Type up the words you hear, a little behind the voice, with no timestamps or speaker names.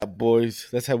boys.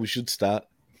 That's how we should start.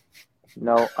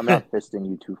 No, I'm not fisting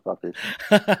you two fuckers.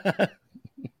 It's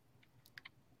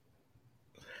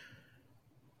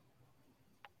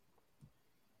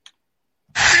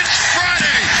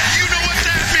Friday! You know what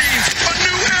that means! A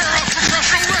new era of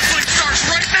professional wrestling starts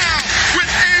right now with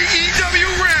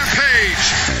AEW Rampage!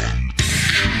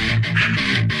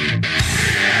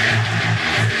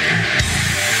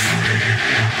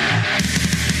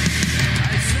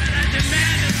 I said I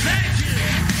demand a thank you!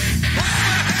 What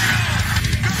the hell?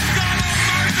 Good God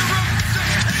Almighty, the rope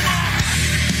just came off!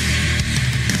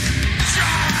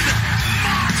 Jon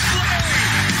Moxley!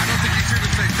 I don't think he's here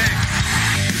to say thanks.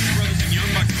 Brothers and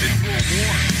Young Bucks have been through a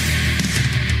war.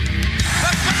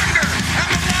 The thunder and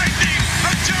the lightning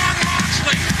of Jon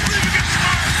Moxley leaving his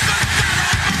mark. Good God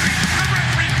Almighty, the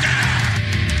referee down.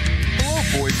 Hello,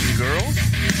 boys and girls,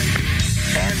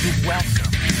 and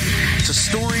welcome to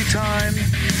Story Time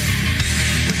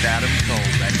with Adam Cole.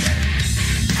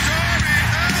 Darby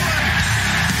Allin,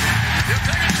 he'll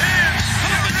take a chance.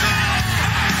 Pull the goal.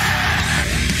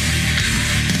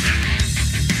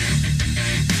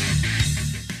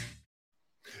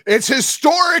 It's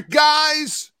historic,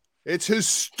 guys. It's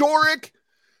historic.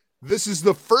 This is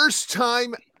the first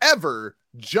time ever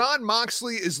Jon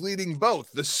Moxley is leading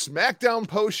both the SmackDown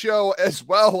post show as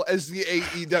well as the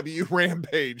AEW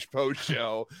Rampage post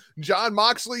show. Jon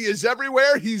Moxley is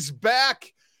everywhere. He's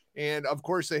back. And of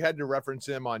course, they had to reference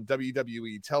him on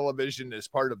WWE television as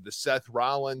part of the Seth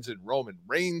Rollins and Roman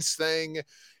Reigns thing.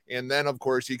 And then, of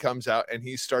course, he comes out and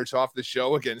he starts off the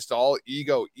show against All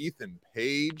Ego Ethan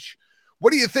Page.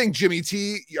 What do you think, Jimmy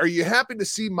T? Are you happy to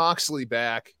see Moxley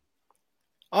back?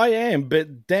 I am,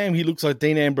 but damn, he looks like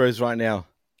Dean Ambrose right now.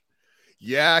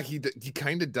 Yeah, he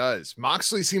kind of does.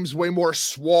 Moxley seems way more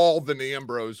swole than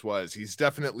Ambrose was. He's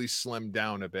definitely slimmed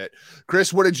down a bit.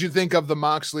 Chris, what did you think of the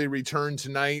Moxley return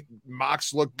tonight?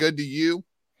 Mox looked good to you?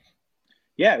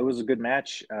 Yeah, it was a good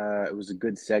match. It was a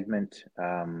good segment.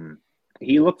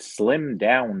 He looked slim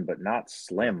down, but not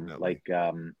slim. Definitely. Like,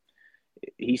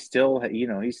 he's still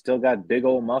got big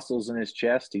old muscles in his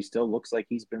chest. He still looks like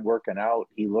he's been working out.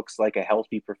 He looks like a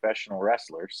healthy professional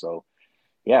wrestler. So,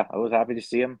 yeah, I was happy to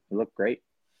see him. He looked great.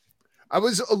 I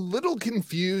was a little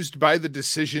confused by the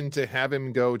decision to have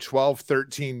him go 12,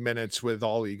 13 minutes with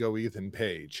All Ego Ethan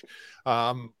Page.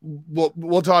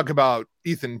 We'll talk about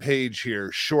Ethan Page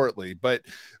here shortly, but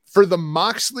for the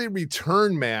Moxley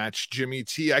return match, Jimmy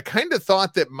T, I kind of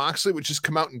thought that Moxley would just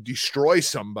come out and destroy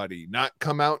somebody, not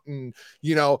come out and,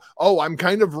 I'm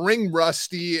kind of ring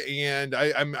rusty and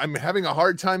I'm having a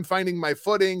hard time finding my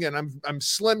footing and I'm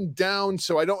slimmed down,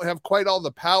 so I don't have quite all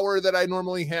the power that I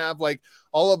normally have. Like,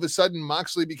 all of a sudden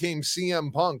Moxley became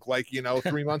CM Punk,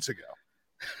 3 months ago.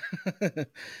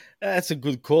 That's a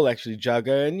good call, actually,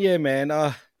 Jago. And yeah, man,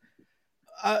 I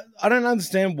don't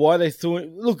understand why they threw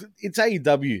it. Look, it's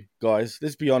AEW, guys.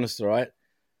 Let's be honest, all right?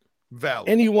 Valid.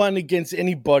 Anyone against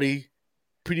anybody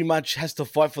pretty much has to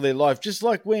fight for their life. Just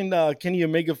like when Kenny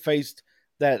Omega faced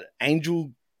that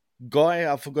Angel guy.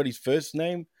 I forgot his first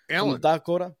name. Alan. From the Dark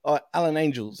Order. Oh, Alan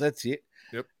Angels. That's it.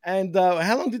 Yep. And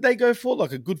how long did they go for?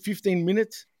 Like a good 15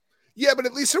 minutes? Yeah, but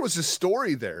at least there was a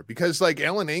story there because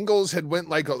Alan Angels had went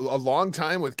a long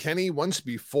time with Kenny once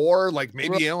before. Maybe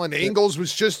right. Alan Angels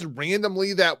was just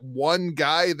randomly that one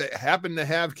guy that happened to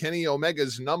have Kenny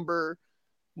Omega's number.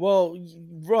 Well,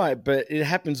 right, but it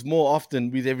happens more often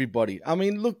with everybody. I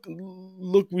mean, look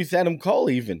with Adam Cole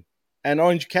even and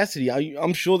Orange Cassidy.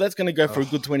 I'm sure that's going to go for a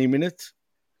good 20 minutes.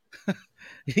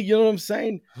 You know what I'm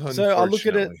saying? So I look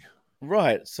at it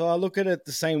right. So I look at it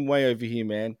the same way over here,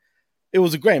 man. It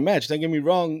was a great match. Don't get me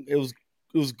wrong. It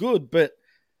was good, but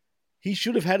he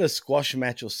should have had a squash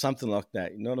match or something like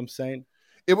that. You know what I'm saying?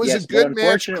 It was a good match.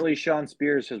 Unfortunately, Sean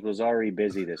Spears was already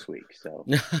busy this week. So,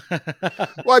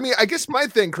 well, I mean, I guess my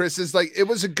thing, Chris, is it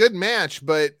was a good match,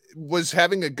 but was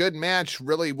having a good match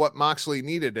really what Moxley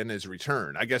needed in his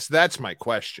return? I guess that's my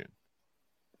question.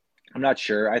 I'm not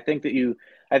sure. I think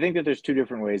that there's two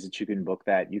different ways that you can book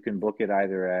that. You can book it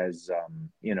either as,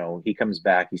 he comes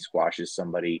back, he squashes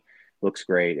somebody, looks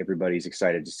great, everybody's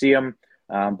excited to see him.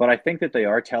 But I think that they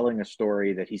are telling a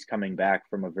story that he's coming back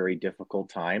from a very difficult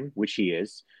time, which he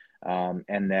is,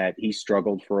 and that he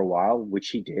struggled for a while, which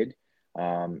he did,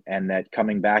 and that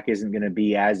coming back isn't going to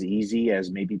be as easy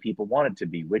as maybe people want it to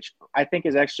be, which I think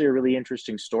is actually a really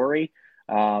interesting story.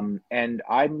 And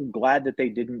I'm glad that they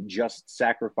didn't just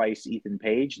sacrifice Ethan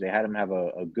Page. They had him have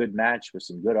a good match with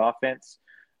some good offense.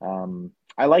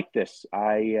 I like this.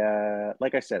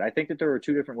 Like I said, I think that there are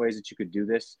two different ways that you could do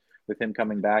this with him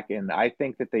coming back. And I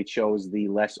think that they chose the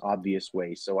less obvious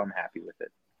way. So I'm happy with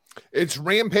it. It's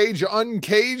Rampage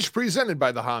Uncaged, presented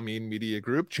by the Hameen Media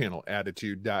Group,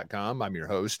 channelattitude.com. I'm your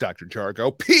host, Dr.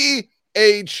 Jargo,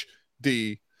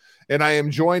 PhD, and I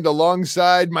am joined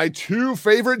alongside my two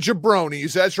favorite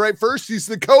jabronis. That's right. First, he's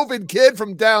the COVID kid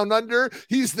from down under.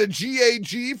 He's the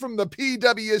GAG from the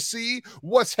PWC.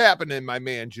 What's happening, my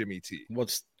man, Jimmy T?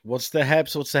 What's the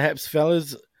haps? What's the haps,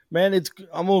 fellas? Man,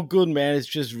 I'm all good, man. It's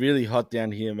just really hot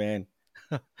down here, man.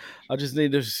 I just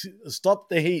need to stop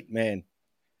the heat, man.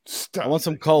 I want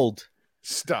some cold.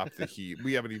 Stop the heat.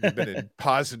 We haven't even been in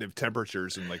positive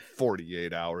temperatures in like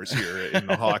 48 hours here in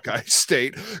the Hawkeye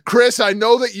State. Chris, I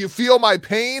know that you feel my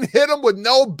pain. Hit him with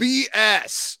no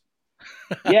BS.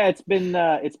 Yeah, it's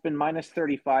been minus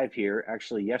 35 here.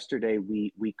 Actually, yesterday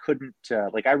we couldn't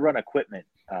like I run equipment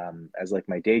as like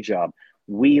my day job.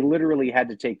 We literally had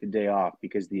to take the day off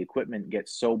because the equipment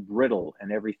gets so brittle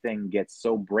and everything gets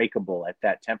so breakable at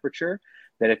that temperature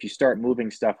that if you start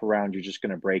moving stuff around, you're just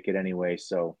going to break it anyway.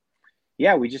 So,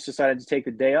 yeah, we just decided to take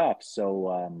the day off.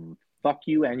 So, fuck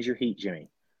you and your heat, Jimmy.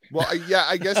 Well, yeah,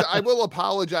 I guess I will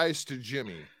apologize to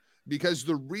Jimmy because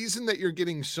the reason that you're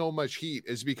getting so much heat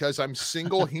is because I'm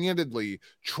single-handedly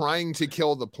trying to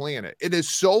kill the planet. It is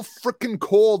so freaking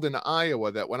cold in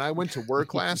Iowa that when I went to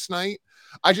work last night,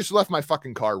 I just left my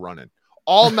fucking car running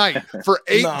all night for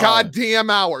 8 goddamn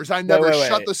hours. I never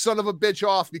shut the son of a bitch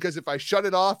off because if I shut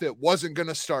it off, it wasn't going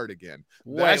to start again.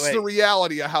 That's the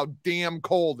reality of how damn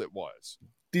cold it was.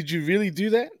 Did you really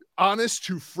do that? Honest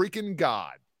to freaking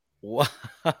God. Wow.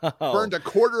 Burned a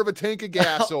quarter of a tank of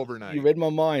gas overnight. You read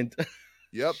my mind.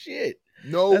 Yep. Shit.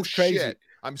 No That's crazy. shit.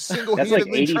 I'm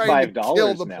single-handedly like trying to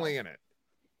kill the now. planet.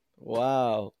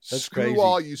 Wow. That's Screw crazy.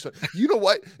 all you. You know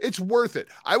what? It's worth it.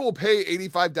 I will pay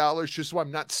 $85 just so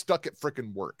I'm not stuck at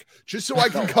freaking work. Just so I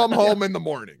can come home in the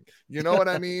morning. You know what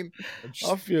I mean?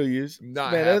 I feel you.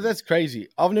 Man, that's crazy.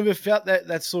 I've never felt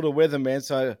that sort of weather, man.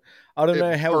 So I don't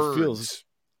know how it feels.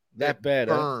 That bad.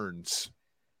 Burns.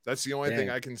 That's the only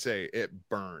thing I can say. It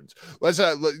burns. Let's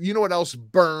you know what else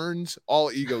burns?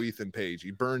 All Ego Ethan Page. He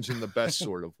burns in the best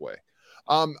sort of way.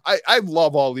 I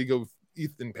love All Ego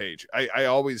Ethan Page. I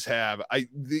always have.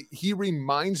 He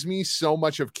reminds me so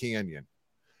much of Canyon.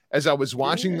 As I was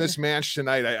watching this match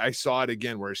tonight, I saw it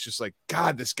again where it's just like,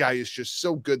 God, this guy is just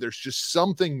so good. There's just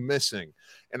something missing.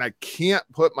 And I can't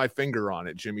put my finger on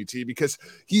it, Jimmy T, because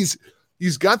he's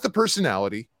got the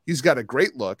personality. He's got a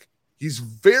great look. He's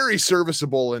very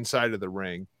serviceable inside of the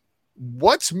ring.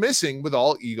 What's missing with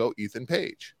All Ego Ethan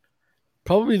Page?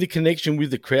 Probably the connection with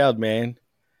the crowd, man.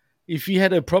 If he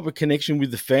had a proper connection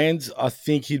with the fans, I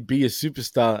think he'd be a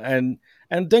superstar. And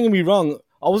don't get me wrong,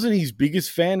 I wasn't his biggest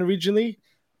fan originally,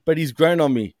 but he's grown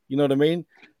on me. You know what I mean?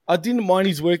 I didn't mind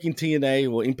his work in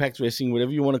TNA or Impact Wrestling,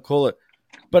 whatever you want to call it.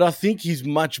 But I think he's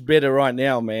much better right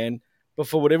now, man. But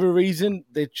for whatever reason,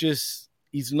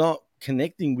 he's not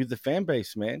connecting with the fan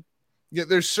base, man. Yeah,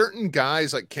 there's certain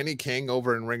guys like Kenny King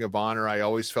over in Ring of Honor. I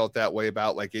always felt that way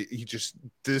about, like, he just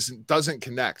doesn't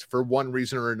connect for one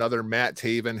reason or another. Matt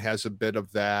Taven has a bit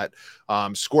of that.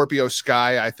 Scorpio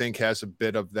Sky, I think, has a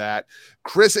bit of that.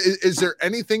 Chris, is there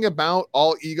anything about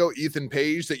All Ego Ethan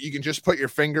Page that you can just put your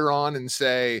finger on and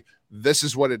say, this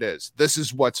is what it is? This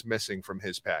is what's missing from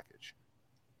his package?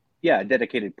 Yeah, a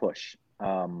dedicated push.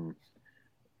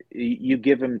 You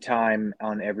give him time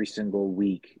on every single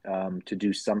week to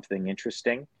do something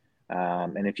interesting,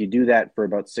 and if you do that for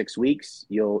about 6 weeks,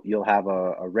 you'll have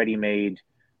a ready-made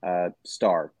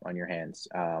star on your hands,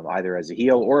 either as a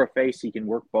heel or a face. He can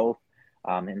work both,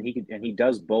 and he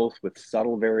does both with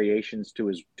subtle variations to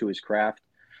his craft.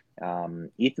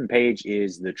 Ethan Page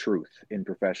is the truth in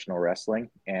professional wrestling,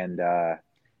 and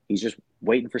he's just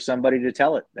waiting for somebody to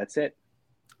tell it. That's it.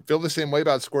 Feel the same way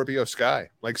about Scorpio Sky.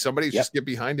 Like, somebody just get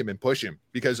behind him and push him,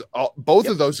 because both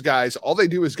of those guys, all they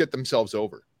do is get themselves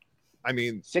over. I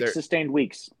mean, 6 sustained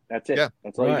weeks. That's it. Yeah.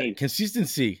 That's all you need.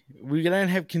 Consistency. We don't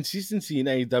have consistency in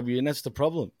AEW, and that's the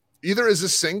problem. Either as a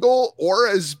single or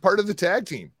as part of the tag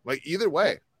team. Like, either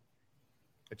way.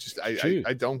 It's just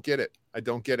I don't get it. I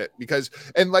don't get it, because,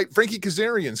 and like Frankie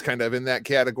Kazarian's kind of in that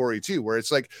category too, where it's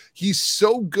like he's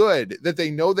so good that they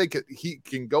know he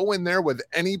can go in there with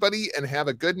anybody and have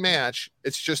a good match.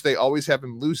 It's just they always have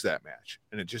him lose that match,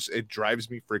 and it drives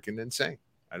me freaking insane.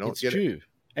 I don't get it.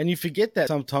 And you forget that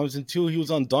sometimes until he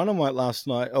was on Dynamite last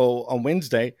night or on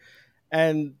Wednesday,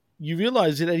 and you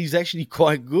realize that he's actually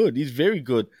quite good. He's very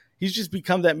good. He's just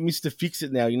become that Mr.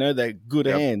 Fix-It now, that good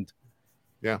hand.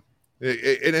 Yeah.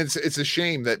 And it's a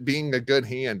shame that being a good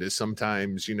hand is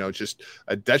sometimes, just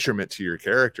a detriment to your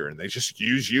character, and they just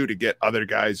use you to get other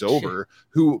guys over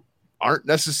who aren't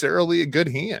necessarily a good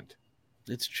hand.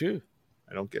 It's true.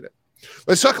 I don't get it.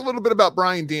 Let's talk a little bit about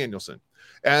Bryan Danielson.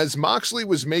 As Moxley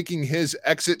was making his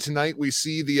exit tonight, we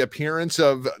see the appearance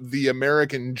of the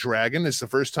American Dragon. It's the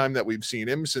first time that we've seen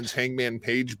him since Hangman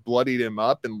Page bloodied him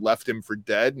up and left him for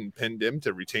dead and pinned him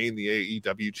to retain the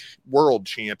AEW World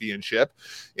Championship.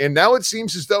 And now it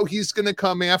seems as though he's going to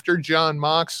come after Jon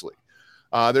Moxley.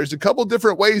 There's a couple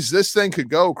different ways this thing could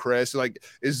go, Chris. Like,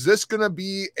 is this going to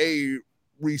be a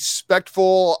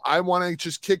respectful, I want to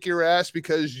just kick your ass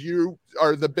because you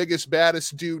are the biggest,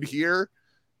 baddest dude here?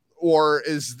 Or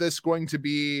is this going to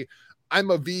be, I'm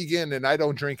a vegan and I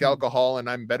don't drink alcohol and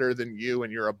I'm better than you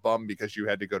and you're a bum because you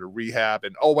had to go to rehab?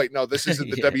 And, oh, wait, no, this isn't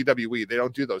the WWE. They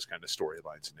don't do those kind of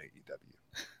storylines in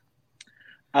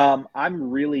AEW.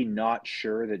 I'm really not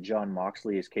sure that Jon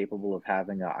Moxley is capable of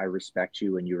having a I respect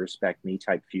you and you respect me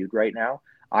type feud right now.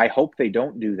 I hope they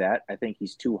don't do that. I think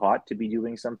he's too hot to be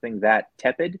doing something that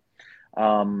tepid.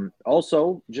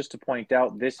 Also, just to point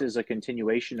out, this is a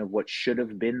continuation of what should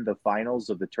have been the finals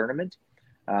of the tournament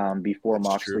before That's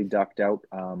Moxley ducked out.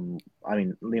 I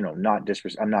mean, you know,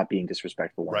 I'm not being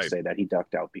disrespectful when I say that. He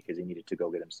ducked out because he needed to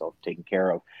go get himself taken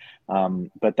care of.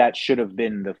 But that should have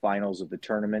been the finals of the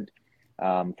tournament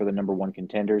for the number one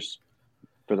contenders,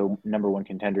 for the number one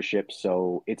contendership.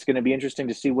 So it's going to be interesting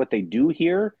to see what they do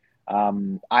here. They're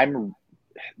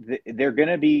going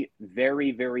to be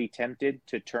very, very tempted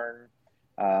to turn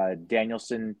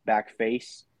Danielson back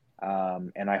face.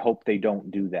 And I hope they don't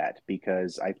do that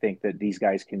because I think that these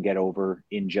guys can get over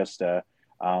in just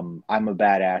I'm a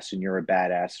badass and you're a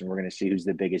badass and we're going to see who's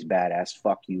the biggest badass.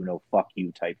 Fuck you, no fuck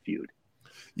you type feud.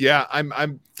 Yeah, I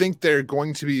think they're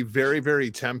going to be very,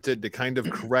 very tempted to kind of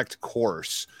correct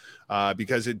course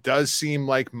because it does seem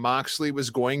like Moxley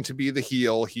was going to be the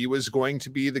heel. He was going to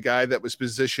be the guy that was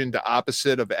positioned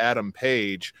opposite of Adam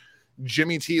Page.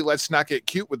 Jimmy T, let's not get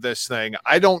cute with this thing.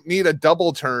 I don't need a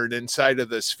double turn inside of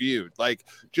this feud. Like,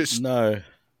 just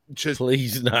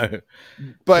please no.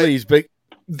 But please, but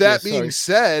that being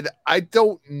said, I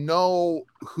don't know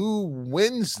who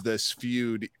wins this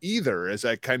feud either. As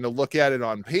I kind of look at it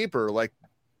on paper, like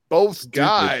both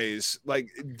guys, like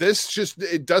this,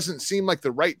 it doesn't seem like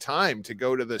the right time to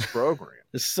go to this program.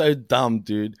 It's so dumb,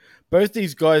 dude. Both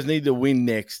these guys need to win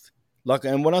next. Like,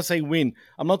 and when I say win,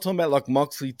 I'm not talking about like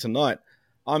Moxley tonight.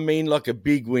 I mean like a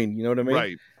big win. You know what I mean?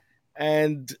 Right.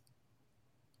 And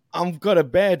I've got a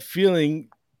bad feeling.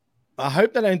 I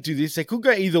hope they don't do this. They could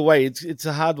go either way. It's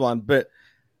a hard one, but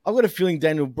I've got a feeling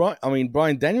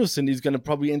Bryan Danielson is going to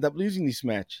probably end up losing this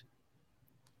match.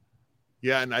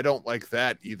 Yeah, and I don't like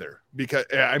that either because,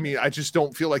 I mean, I just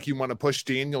don't feel like you want to push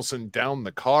Danielson down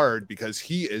the card because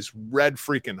he is red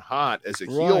freaking hot as a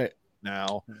heel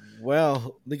now.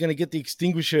 Well, they're going to get the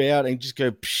extinguisher out and just go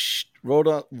psh,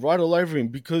 right all over him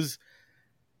because,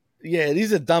 yeah, it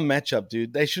is a dumb matchup,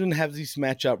 dude. They shouldn't have this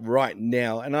matchup right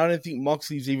now. And I don't think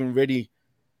Moxley's even ready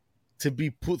to be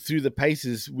put through the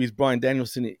paces with Bryan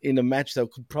Danielson in a match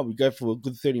that could probably go for a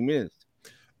good 30 minutes.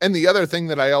 And the other thing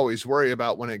that I always worry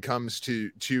about when it comes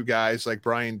to two guys like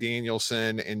Bryan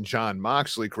Danielson and Jon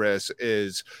Moxley, Chris,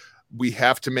 is we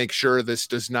have to make sure this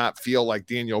does not feel like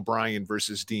Daniel Bryan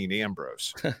versus Dean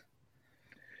Ambrose.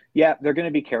 Yeah, they're going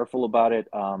to be careful about it.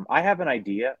 I have an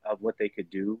idea of what they could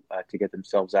do to get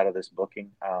themselves out of this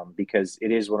booking because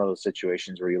it is one of those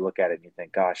situations where you look at it and you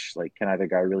think, gosh, like, can either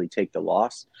guy really take the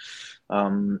loss?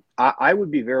 I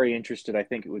would be very interested. I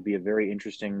think it would be a very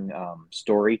interesting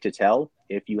story to tell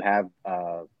if you have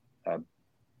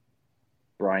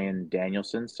Bryan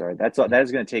Danielson. Sorry, that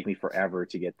is going to take me forever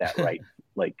to get that right,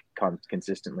 like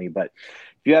consistently. But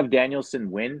if you have Danielson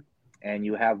win, and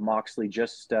you have Moxley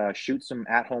just shoot some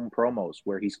at-home promos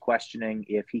where he's questioning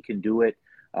if he can do it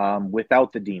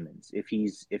without the demons, if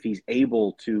he's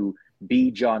able to be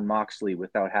Jon Moxley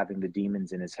without having the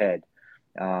demons in his head.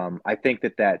 I think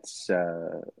that's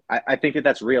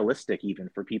realistic even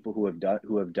for people who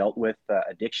have dealt with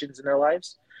addictions in their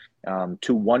lives,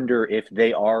 to wonder if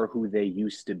they are who they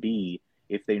used to be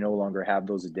if they no longer have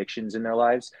those addictions in their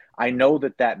lives. I know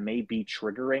that may be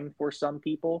triggering for some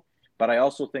people. But I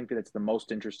also think that it's the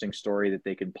most interesting story that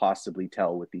they can possibly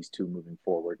tell with these two moving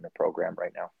forward in the program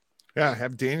right now. Yeah,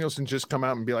 have Danielson just come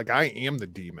out and be like, I am the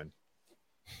demon.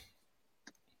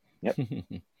 Yep.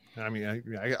 I mean,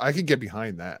 I could get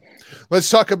behind that. Let's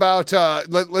talk about,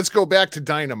 let's go back to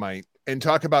Dynamite and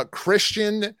talk about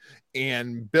Christian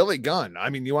and Billy Gunn. I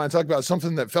mean, you want to talk about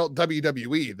something that felt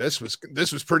WWE? This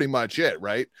was pretty much it,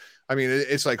 right? I mean,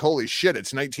 it's like, holy shit!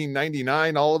 It's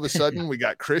 1999. All of a sudden, we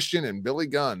got Christian and Billy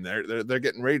Gunn. They're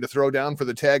getting ready to throw down for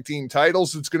the tag team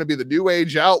titles. It's going to be the New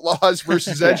Age Outlaws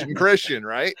versus Edge and Christian,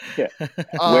 right? Yeah.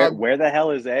 Where the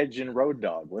hell is Edge and Road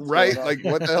Dogg? What's right? Like,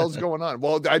 what the hell's going on?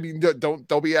 Well, I mean,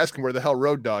 don't be asking where the hell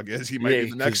Road Dogg is. He might be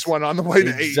the next one on the way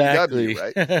to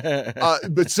AEW, right?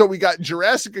 But so we got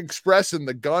Jurassic Express and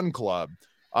the Gun Club.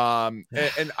 And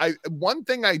one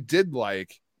thing I did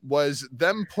like was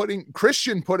them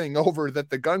Christian putting over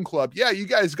that the Gun Club, yeah, you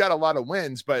guys got a lot of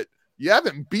wins, but you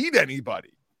haven't beat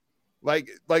anybody. Like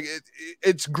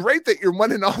it's great that you're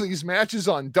winning all these matches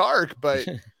on Dark, but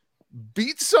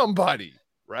beat somebody,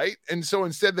 right? And so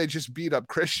instead they just beat up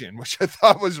Christian, which I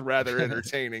thought was rather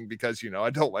entertaining because, I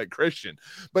don't like Christian.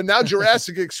 But now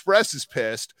Jurassic Express is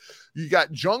pissed. You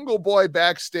got Jungle Boy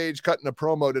backstage cutting a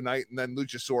promo tonight, and then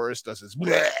Luchasaurus does his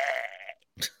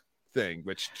thing,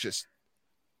 which just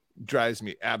drives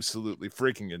me absolutely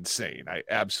freaking insane. I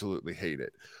absolutely hate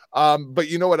it. But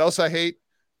you know what else I hate?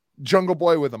 Jungle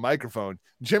Boy with a microphone.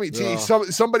 Jimmy T,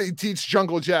 somebody teach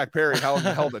Jungle Jack Perry how in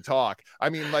the hell to talk. I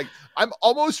mean, like, I'm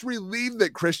almost relieved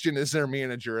that Christian is their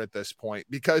manager at this point,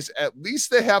 because at least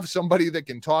they have somebody that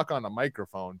can talk on a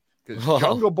microphone, because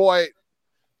Jungle Boy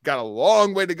got a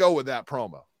long way to go with that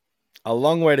promo. A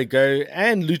long way to go,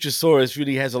 and Luchasaurus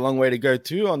really has a long way to go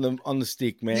too on the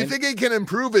stick, man. You think he can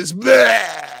improve his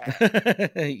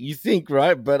You think,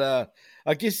 right? But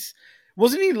I guess,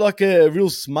 wasn't he like a real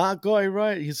smart guy,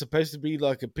 right? He's supposed to be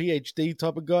like a PhD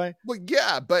type of guy. Well,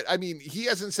 yeah, but I mean, he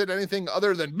hasn't said anything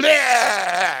other than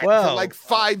for like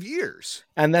 5 years.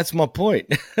 And that's my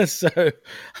point. So,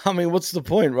 I mean, what's the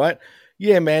point, right?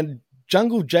 Yeah, man,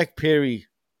 Jungle Jack Perry,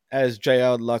 as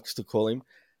JR likes to call him,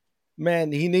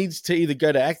 man, he needs to either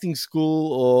go to acting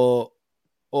school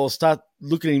or start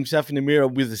looking at himself in the mirror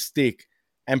with a stick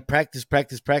and practice,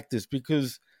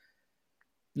 because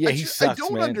he sucks, I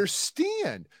don't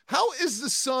understand. How is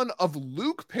the son of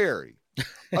Luke Perry,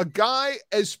 a guy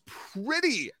as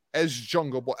pretty as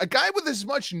Jungle Boy, a guy with as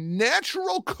much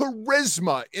natural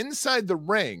charisma inside the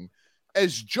ring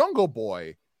as Jungle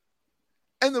Boy,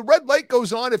 and the red light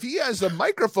goes on if he has a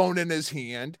microphone in his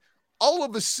hand, all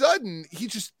of a sudden he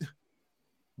just...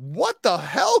 What the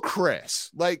hell, Chris?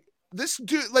 Like, this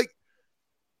dude, like,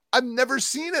 I've never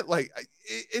seen it. Like,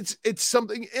 it's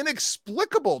something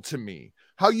inexplicable to me,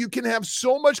 how you can have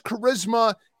so much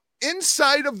charisma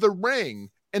inside of the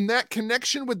ring and that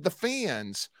connection with the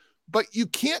fans, but you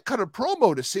can't cut a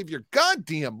promo to save your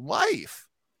goddamn life.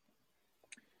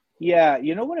 Yeah,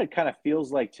 you know what it kind of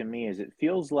feels like to me is it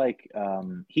feels like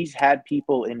he's had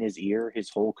people in his ear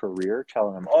his whole career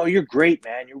telling him, "Oh, you're great,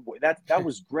 man. That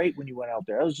was great when you went out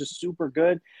there. That was just super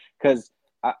good." Because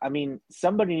I mean,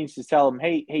 somebody needs to tell him,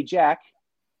 "Hey, Jack,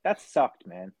 that sucked,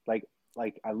 man. Like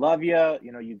I love you.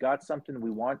 You got something. We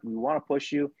want to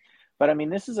push you." But I mean,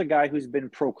 this is a guy who's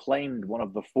been proclaimed one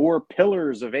of the 4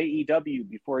 pillars of AEW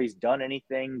before he's done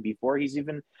anything, before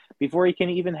he can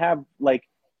even have like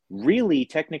really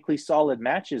technically solid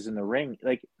matches in the ring.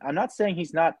 Like, I'm not saying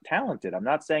he's not talented. I'm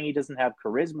not saying he doesn't have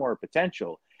charisma or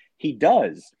potential. He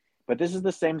does. But this is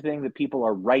the same thing that people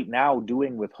are right now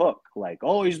doing with Hook. Like,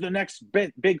 oh, he's the next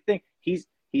big thing. He's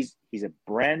a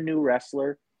brand new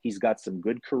wrestler. He's got some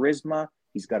good charisma.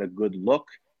 He's got a good look.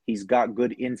 He's got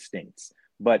good instincts.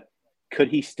 But could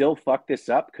he still fuck this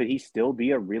up? Could he still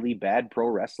be a really bad pro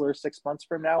wrestler 6 months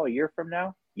from now, a year from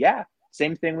now? Yeah.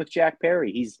 Same thing with Jack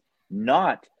Perry. He's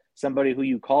not somebody who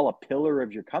you call a pillar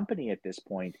of your company at this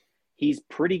point. He's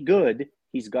pretty good.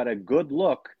 He's got a good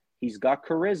look. He's got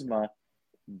charisma,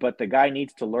 but the guy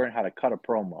needs to learn how to cut a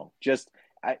promo. Just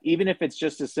even if it's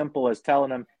just as simple as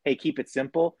telling him, "Hey, keep it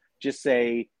simple. Just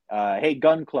say, hey,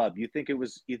 Gun Club, you think it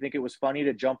was funny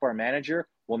to jump our manager?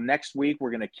 Well, next week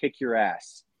we're going to kick your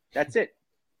ass." That's it.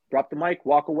 Drop the mic,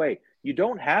 walk away. You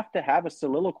don't have to have a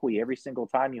soliloquy every single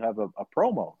time you have a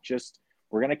promo. Just,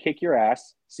 we're going to kick your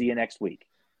ass. See you next week.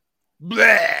 Blah!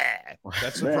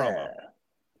 That's the promo.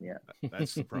 Yeah.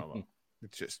 That's the promo.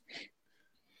 It's just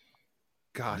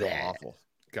God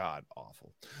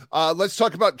awful. Let's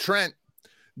talk about Trent.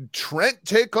 Trent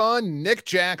take on Nick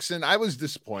Jackson. I was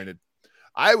disappointed.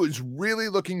 I was really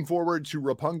looking forward to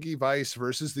Roppongi Vice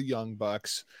versus the Young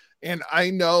Bucks. And I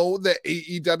know that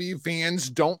AEW fans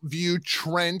don't view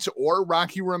Trent or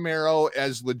Rocky Romero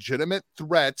as legitimate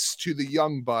threats to the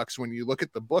Young Bucks when you look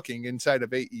at the booking inside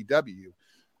of AEW.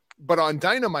 But on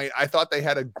Dynamite, I thought they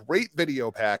had a great video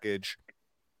package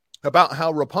about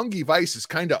how Roppongi Vice has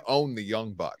kind of owned the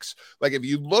Young Bucks. Like, if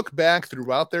you look back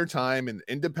throughout their time in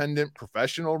independent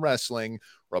professional wrestling,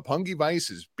 Roppongi Vice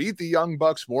has beat the Young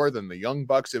Bucks more than the Young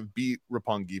Bucks have beat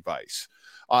Roppongi Vice.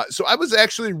 So I was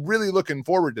actually really looking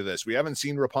forward to this. We haven't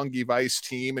seen Roppongi Vice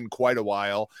team in quite a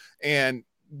while. And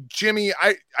Jimmy,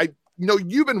 I know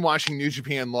you've been watching New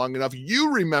Japan long enough.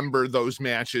 You remember those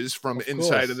matches from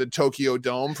inside of the Tokyo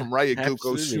Dome, from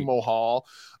Ryogoku Sumo Hall.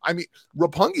 I mean,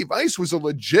 Roppongi Vice was a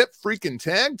legit freaking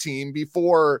tag team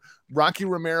before Rocky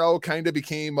Romero kind of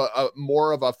became a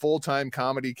more of a full-time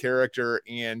comedy character,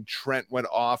 and Trent went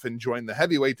off and joined the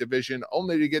heavyweight division,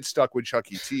 only to get stuck with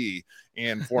Chucky T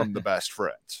and form the best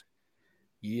friends.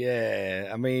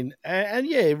 Yeah, I mean, and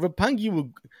yeah,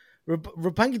 Roppongi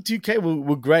 2K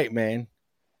were great, man.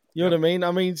 You know what I mean?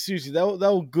 I mean, seriously, they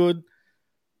were good,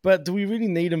 but do we really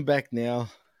need them back now?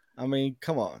 I mean,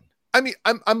 come on. I mean,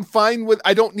 I'm fine with,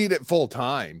 I don't need it full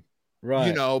time, right?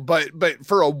 You know, but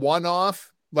for a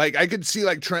one-off, like I could see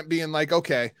like Trent being like,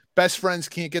 okay, best friends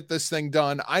can't get this thing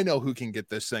done. I know who can get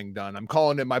this thing done. I'm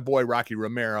calling it my boy Rocky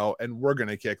Romero, and we're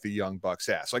gonna kick the Young Bucks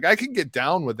ass. Like I can get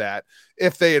down with that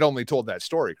if they had only told that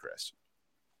story, Chris.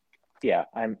 Yeah,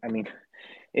 I mean,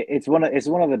 it's one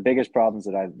of the biggest problems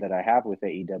that I have with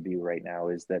AEW right now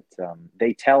is that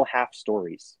they tell half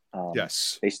stories.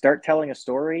 Yes, they start telling a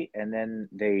story and then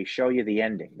they show you the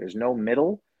ending. There's no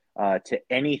middle to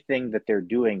anything that they're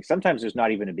doing. Sometimes there's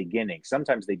not even a beginning.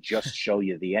 Sometimes they just show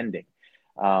you the ending.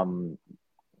 And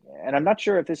I'm not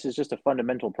sure if this is just a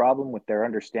fundamental problem with their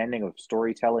understanding of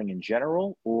storytelling in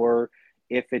general, or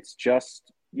if it's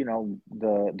just, you know,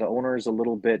 the owner is a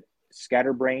little bit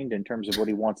scatterbrained in terms of what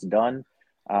he wants done.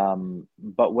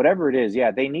 But whatever it is,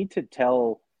 yeah, they need to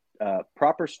tell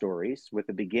proper stories with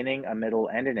a beginning, a middle,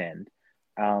 and an end.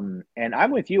 And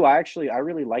I'm with you. I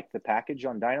really liked the package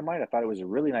on Dynamite. I thought it was a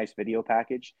really nice video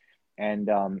package. And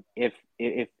if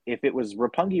it was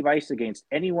Roppongi Vice against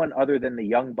anyone other than the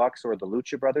Young Bucks or the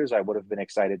Lucha Brothers, I would have been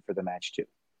excited for the match too.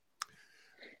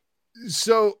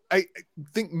 So I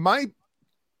think my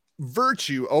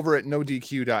Virtue over at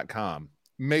NoDQ.com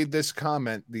made this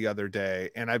comment the other day,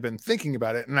 and I've been thinking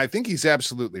about it, and I think he's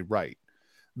absolutely right,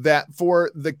 that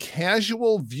for the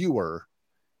casual viewer,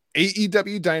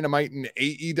 AEW Dynamite and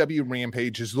AEW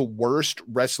Rampage is the worst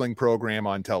wrestling program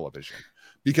on television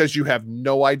because you have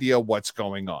no idea what's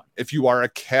going on if you are a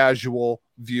casual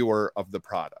viewer of the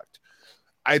product.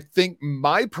 I think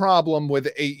my problem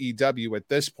with AEW at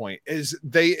this point is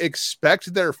they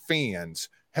expect their fans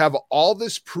have all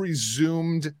this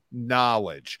presumed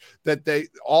knowledge that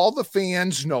all the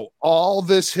fans know all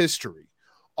this history.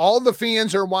 All the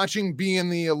fans are watching Being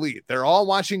the Elite. They're all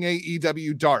watching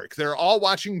AEW Dark. They're all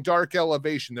watching Dark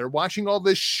Elevation. They're watching all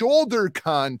this shoulder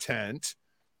content,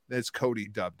 as Cody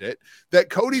dubbed it, that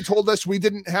Cody told us we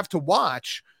didn't have to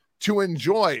watch to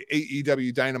enjoy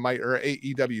AEW Dynamite or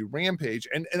AEW Rampage.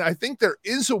 And I think there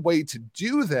is a way to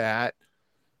do that,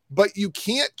 but you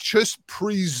can't just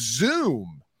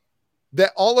presume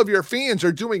that all of your fans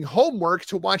are doing homework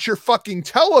to watch your fucking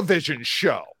television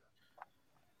show.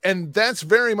 And that's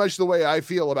very much the way I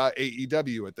feel about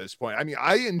AEW at this point. I mean,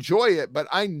 I enjoy it, but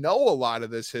I know a lot of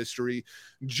this history.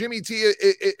 Jimmy T,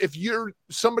 if you're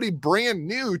somebody brand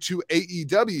new to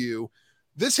AEW,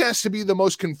 this has to be the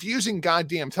most confusing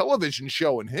goddamn television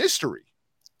show in history.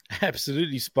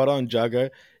 Absolutely spot on, Jago.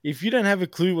 If you don't have a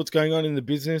clue what's going on in the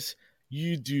business,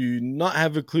 you do not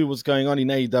have a clue what's going on in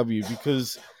AEW,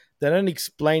 because they don't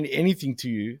explain anything to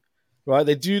you, right?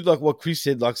 They do like what Chris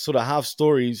said, like sort of half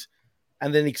stories,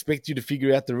 and then expect you to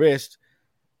figure out the rest.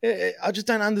 I just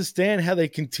don't understand how they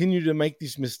continue to make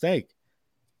this mistake.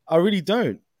 I really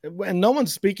don't. And no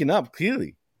one's speaking up,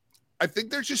 clearly. I think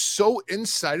they're just so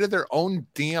inside of their own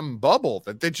damn bubble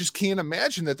that they just can't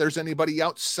imagine that there's anybody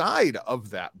outside of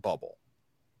that bubble.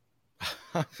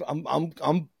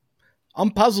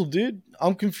 I'm puzzled, dude.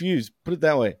 I'm confused. Put it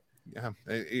that way. Yeah,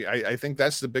 I think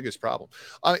that's the biggest problem.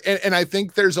 And I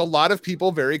think there's a lot of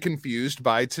people very confused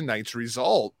by tonight's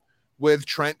result, with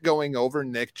Trent going over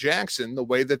Nick Jackson, the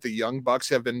way that the Young Bucks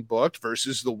have been booked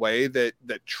versus the way that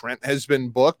Trent has been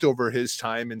booked over his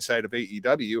time inside of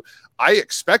AEW. I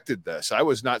expected this. I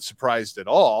was not surprised at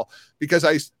all, because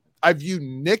I view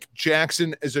Nick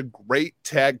Jackson as a great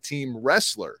tag team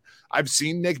wrestler. I've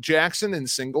seen Nick Jackson in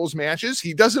singles matches.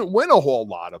 He doesn't win a whole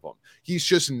lot of them. He's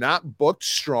just not booked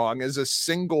strong as a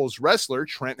singles wrestler.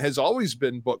 Trent has always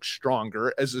been booked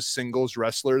stronger as a singles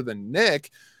wrestler than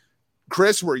Nick.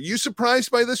 Chris, were you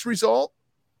surprised by this result?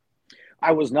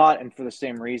 I was not, and for the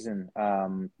same reason.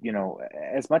 You know,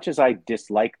 as much as I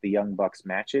dislike the Young Bucks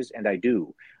matches, and I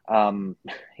do,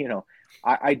 you know,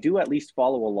 I do at least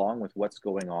follow along with what's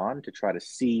going on to try to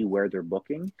see where they're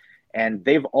booking. And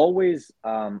they've always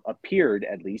appeared,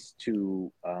 at least,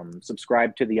 to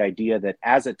subscribe to the idea that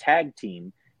as a tag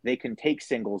team, they can take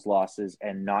singles losses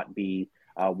and not be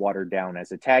watered down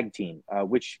as a tag team,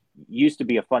 which used to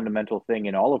be a fundamental thing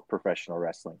in all of professional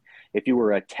wrestling. If you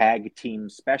were a tag team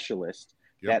specialist,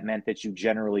 that meant that you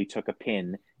generally took a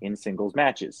pin in singles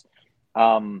matches.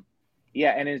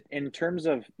 Yeah, and in terms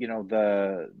of,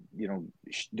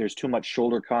 there's too much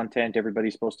shoulder content.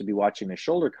 Everybody's supposed to be watching the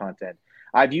shoulder content.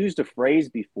 I've used a phrase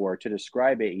before to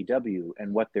describe AEW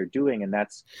and what they're doing, and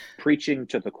that's preaching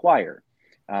to the choir.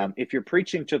 If you're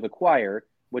preaching to the choir,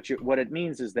 what it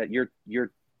means is that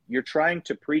you're trying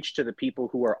to preach to the people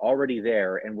who are already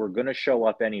there and we're going to show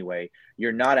up anyway.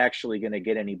 You're not actually going to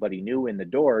get anybody new in the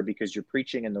door because you're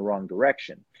preaching in the wrong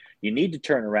direction. You need to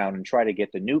turn around and try to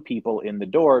get the new people in the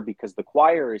door because the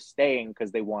choir is staying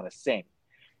because they want to sing.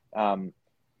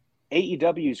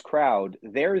 AEW's crowd,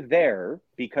 they're there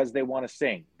because they want to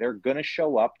sing. They're going to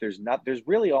show up. There's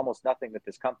really almost nothing that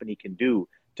this company can do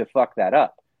to fuck that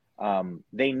up.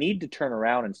 They need to turn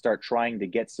around and start trying to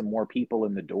get some more people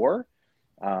in the door.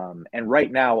 And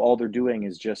right now, all they're doing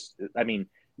is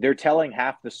they're telling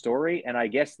half the story, and I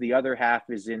guess the other half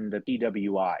is in the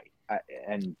PWI.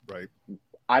 Right.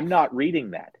 I'm not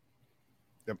reading that.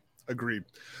 Yep, agreed.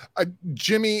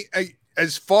 Jimmy,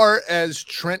 as far as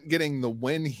Trent getting the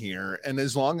win here, and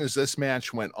as long as this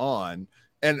match went on,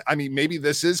 and I mean, maybe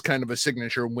this is kind of a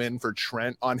signature win for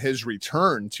Trent on his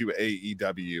return to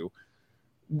AEW.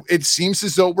 It seems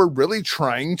as though we're really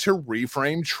trying to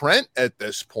reframe Trent at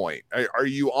this point. Are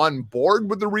you on board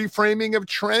with the reframing of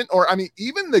Trent? Or, I mean,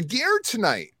 even the gear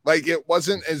tonight, like it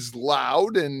wasn't as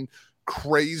loud and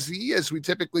crazy as we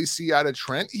typically see out of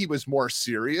Trent. He was more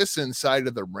serious inside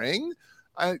of the ring.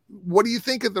 What do you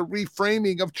think of the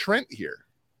reframing of Trent here?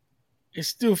 It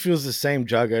still feels the same,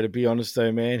 Jago, to be honest,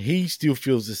 though, man. He still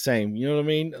feels the same. You know what I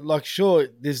mean? Like, sure,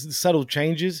 there's subtle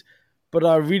changes, but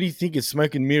I really think it's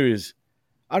smoke and mirrors.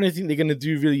 I don't think they're going to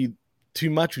do really too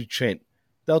much with Trent.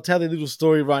 They'll tell their little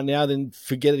story right now, then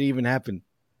forget it even happened.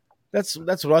 That's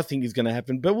what I think is going to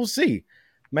happen, but we'll see.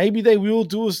 Maybe they will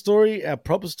do a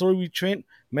proper story with Trent.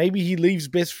 Maybe he leaves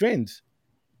best friends.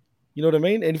 You know what I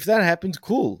mean? And if that happens,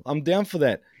 cool. I'm down for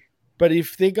that. But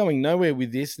if they're going nowhere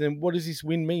with this, then what does this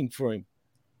win mean for him?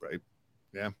 Right.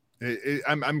 Yeah.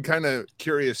 I'm kind of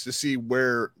curious to see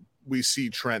where we see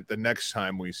Trent the next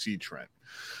time we see Trent.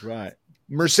 Right.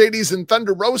 Mercedes and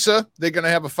Thunder Rosa, they're going to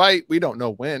have a fight. We don't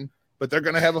know when, but they're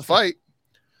going to have a fight.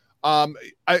 I'm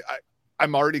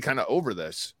already kind of over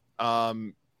this.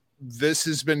 This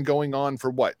has been going on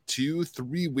for what,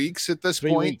 2-3 weeks at this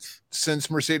point since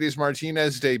Mercedes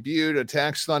Martinez debuted,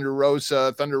 attacks Thunder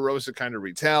Rosa. Thunder Rosa kind of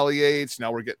retaliates.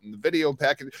 Now we're getting the video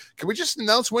package. Can we just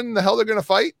announce when the hell they're going to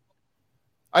fight?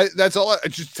 That's all.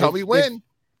 Just tell me when.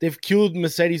 They've killed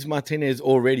Mercedes Martinez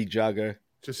already, Jago.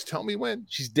 Just tell me when.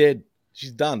 She's dead.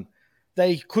 She's done.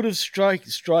 They could have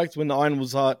striked when the iron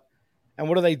was hot. And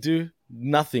what do?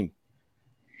 Nothing.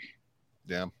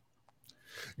 Yeah.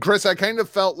 Chris, I kind of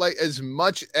felt like, as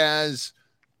much as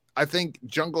I think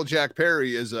Jungle Jack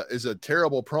Perry is a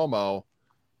terrible promo,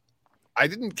 I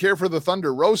didn't care for the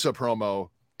Thunder Rosa promo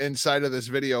inside of this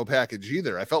video package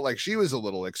either. I felt like she was a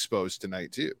little exposed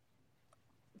tonight too.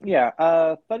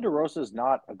 Yeah. Thunder Rosa is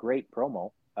not a great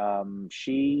promo.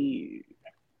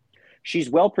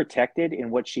 She's well protected in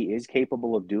what she is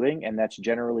capable of doing, and that's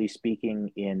generally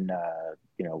speaking in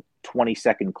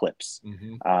 20-second clips.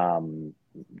 Mm-hmm.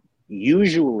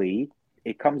 Usually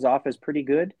it comes off as pretty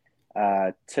good.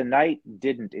 Tonight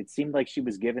didn't. It seemed like she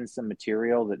was given some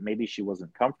material that maybe she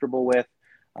wasn't comfortable with.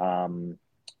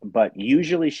 But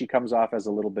usually she comes off as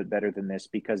a little bit better than this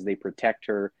because they protect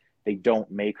her. They don't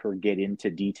make her get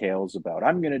into details about,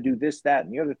 I'm going to do this, that,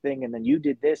 and the other thing, and then you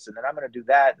did this, and then I'm going to do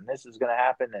that, and this is going to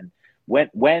happen, and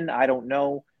when I don't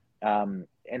know.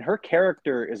 And her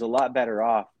character is a lot better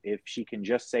off if she can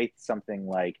just say something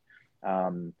like,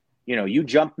 you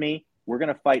jumped me, we're going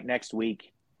to fight next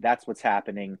week. That's what's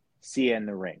happening. See you in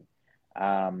the ring.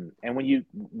 And when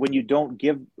you don't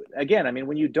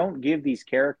give these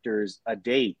characters a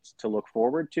date to look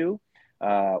forward to,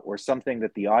 or something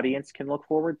that the audience can look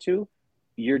forward to,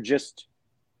 you're just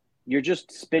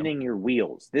spinning your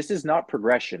wheels. This is not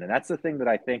progression. And that's the thing that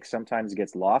I think sometimes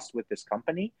gets lost with this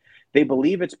company. They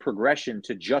believe it's progression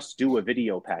to just do a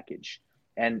video package.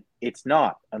 And it's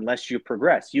not, unless you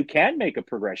progress. You can make a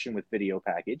progression with video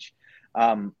package,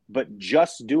 but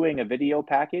just doing a video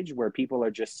package where people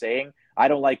are just saying, I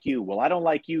don't like you. Well, I don't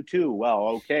like you too. Well,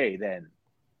 okay, then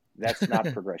that's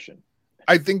not progression.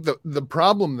 I think the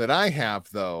problem that I have,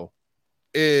 though,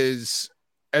 is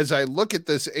as I look at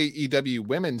this AEW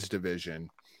women's division,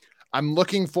 I'm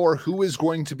looking for who is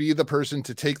going to be the person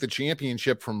to take the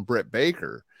championship from Britt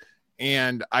Baker.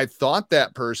 And I thought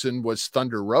that person was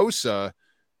Thunder Rosa.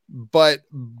 but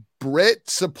Britt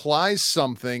supplies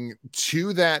something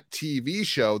to that TV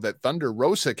show that Thunder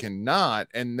Rosa cannot,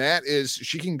 and that is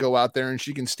she can go out there and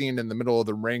she can stand in the middle of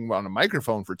the ring on a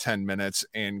microphone for 10 minutes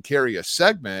and carry a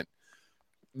segment.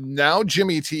 Now,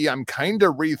 Jimmy T, I'm kind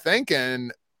of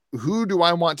rethinking, who do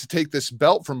I want to take this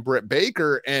belt from Britt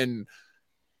Baker? And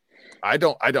I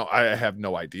have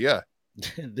no idea.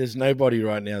 There's nobody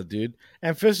right now, dude.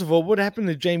 And first of all, what happened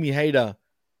to Jamie Hayter?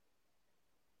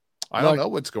 I don't know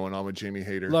what's going on with Jamie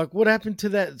Hayter. Like, what happened to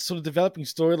that sort of developing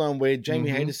storyline where Jamie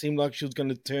Mm-hmm. Hayter seemed like she was going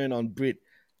to turn on Britt?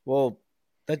 Well,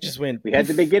 that just went. We had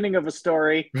the beginning of a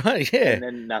story, right? Yeah, and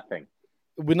then nothing.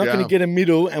 we're not going to get a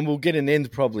middle, and we'll get an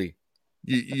end probably.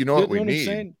 You know what we I'm need?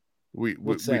 saying?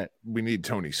 We need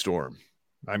Tony Storm.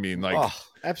 I mean, like, oh,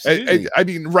 absolutely. I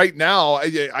mean, right now,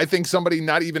 I think somebody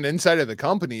not even inside of the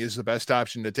company is the best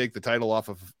option to take the title off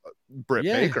of Britt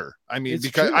Baker. I mean,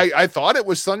 because I thought it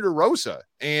was Thunder Rosa,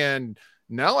 and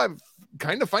now I'm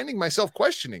kind of finding myself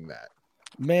questioning that.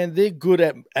 Man, they're good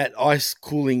at ice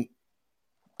cooling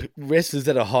wrestlers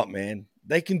that are hot, man.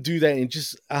 They can do that in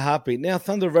just a heartbeat. Now,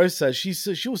 Thunder Rosa, she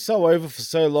was so over for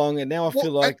so long, and now I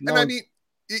feel like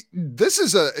this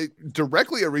is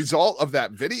directly a result of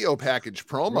that video package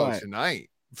promo tonight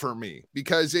for me,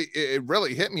 because it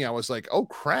really hit me. I was like, oh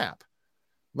crap.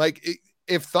 Like,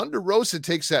 if Thunder Rosa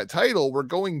takes that title, we're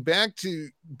going back to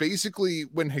basically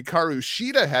when Hikaru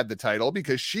Shida had the title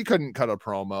because she couldn't cut a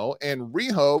promo, and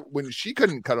Riho when she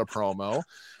couldn't cut a promo.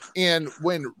 And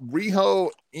when Riho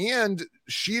and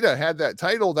Shida had that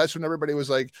title, that's when everybody was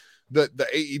like, the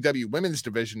AEW women's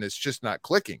division is just not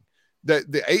clicking.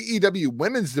 The AEW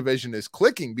women's division is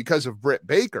clicking because of Britt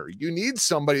Baker. You need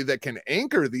somebody that can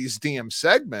anchor these damn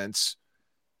segments.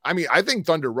 I mean, I think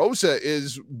Thunder Rosa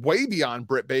is way beyond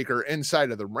Britt Baker inside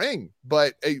of the ring,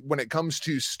 but when it comes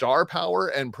to star power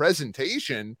and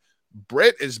presentation,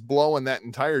 Britt is blowing that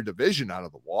entire division out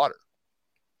of the water.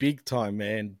 Big time,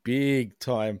 man. Big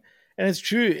time. And it's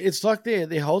true. It's like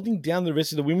they're holding down the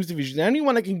rest of the women's division. The only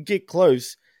one that can get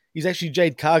close is actually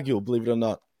Jade Cargill, believe it or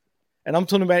not. And I'm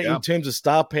talking about in terms of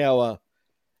star power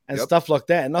and stuff like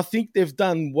that. And I think they've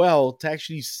done well to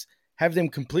actually have them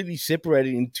completely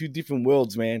separated in two different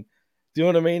worlds, man. Do you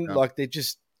know what I mean? Yeah. Like, they're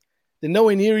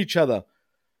nowhere near each other.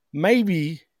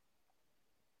 Maybe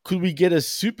could we get a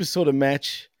super sort of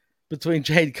match between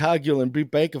Jade Cargill and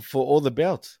Britt Baker for all the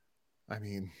belts? I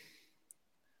mean,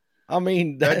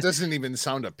 that doesn't even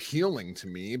sound appealing to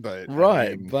me, but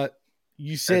right. But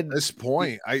you said at this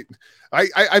point,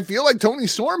 I feel like Tony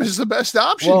Storm is the best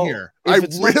option here. I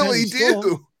really do.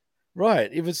 Storm, right.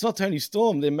 If it's not Tony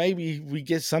Storm, then maybe we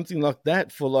get something like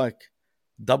that for like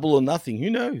double or nothing. Who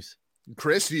knows?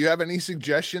 Chris, do you have any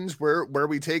suggestions where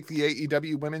we take the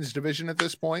AEW women's division at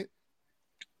this point?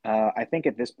 I think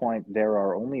at this point, there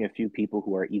are only a few people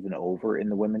who are even over in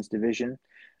the women's division.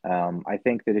 I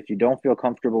think that if you don't feel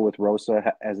comfortable with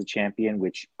Rosa as a champion,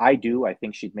 which I do, I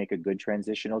think she'd make a good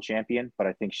transitional champion, but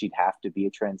I think she'd have to be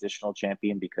a transitional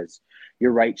champion because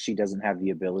you're right. She doesn't have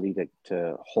the ability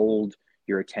to hold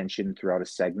your attention throughout a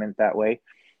segment that way.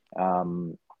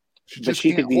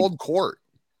 She can't hold court.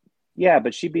 Yeah,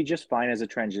 but she'd be just fine as a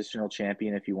transitional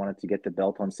champion if you wanted to get the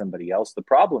belt on somebody else. The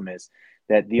problem is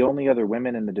that the only other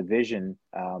women in the division,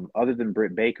 other than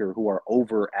Britt Baker, who are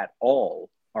over at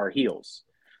all, are heels.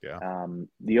 Yeah.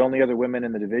 The only other women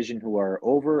in the division who are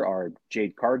over are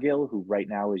Jade Cargill, who right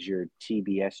now is your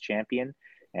TBS champion,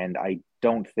 and I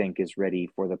don't think is ready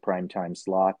for the primetime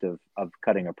slot of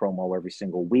cutting a promo every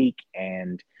single week.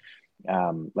 And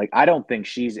I don't think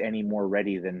she's any more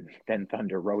ready than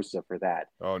Thunder Rosa for that.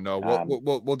 Oh no,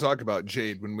 we'll talk about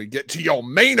Jade when we get to your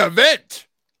main event.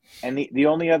 And the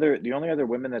only other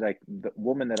woman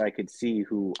that I could see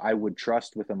who I would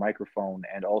trust with a microphone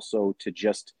and also to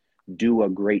just do a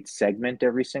great segment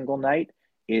every single night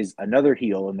is another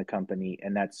heel in the company,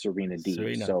 and that's Serena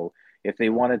Deeb. So if they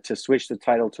wanted to switch the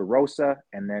title to Rosa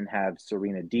and then have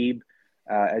Serena Deeb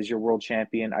as your world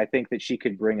champion, I think that she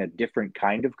could bring a different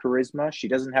kind of charisma. She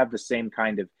doesn't have the same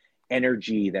kind of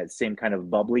energy, that same kind of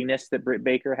bubbliness that Britt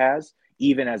Baker has,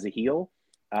 even as a heel.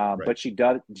 Right. But she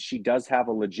does have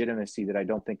a legitimacy that I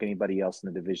don't think anybody else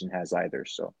in the division has either.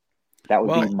 So that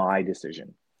would be my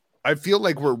decision. I feel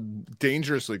like we're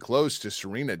dangerously close to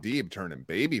Serena Deeb turning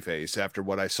babyface after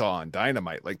what I saw on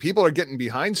Dynamite. Like, people are getting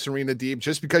behind Serena Deeb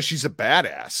just because she's a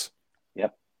badass.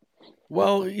 Yep.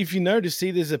 Well, if you notice,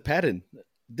 there's a pattern.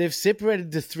 They've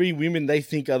separated the three women they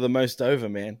think are the most over,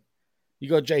 man. You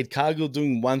got Jade Cargill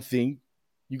doing one thing.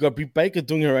 You got Britt Baker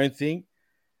doing her own thing.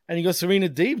 And you got Serena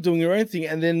Deeb doing her own thing.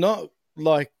 And they're not,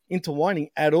 like, intertwining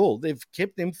at all. They've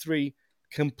kept them three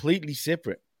completely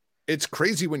separate. it's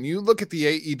crazy when you look at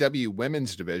the AEW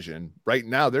women's division right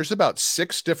now. There's about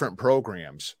 6 different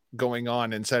programs going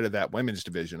on inside of that women's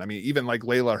division. I mean, even like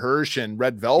Layla Hirsch and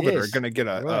Red Velvet are going to get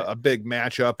a big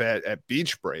matchup at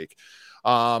Beach Break.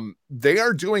 They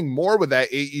are doing more with that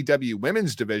AEW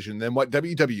women's division than what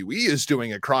WWE is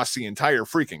doing across the entire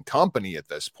freaking company at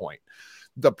this point.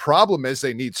 The problem is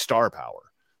they need star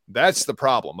power. That's the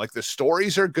problem. Like, the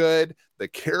stories are good, the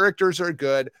characters are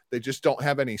good, they just don't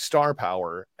have any star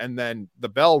power. And then the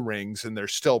bell rings and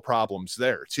there's still problems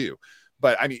there too.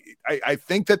 But I mean, I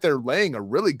think that they're laying a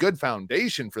really good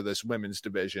foundation for this women's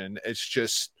division. It's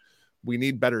just, we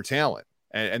need better talent.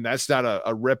 And that's not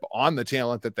a rip on the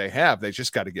talent that they have. They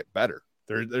just got to get better.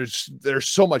 There's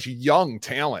so much young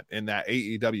talent in that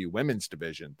AEW women's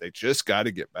division. They just got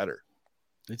to get better.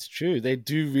 It's true. They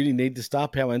do really need the star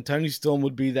power, and Toni Storm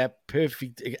would be that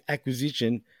perfect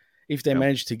acquisition if they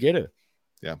managed to get her.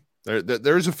 Yeah,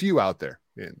 there's a few out there,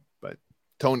 but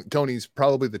Tony's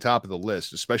probably the top of the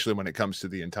list, especially when it comes to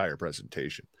the entire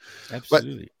presentation.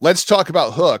 Absolutely. But let's talk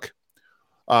about Hook.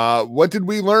 What did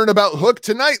we learn about Hook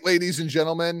tonight, ladies and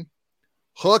gentlemen?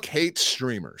 Hook hates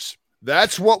streamers.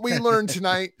 That's what we learned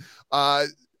tonight.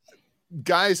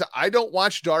 Guys, I don't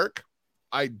watch Dark.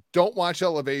 I don't watch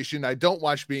Elevation. I don't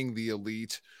watch Being the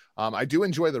Elite. I do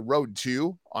enjoy the Road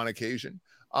 2 on occasion.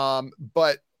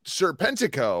 But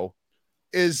Serpentico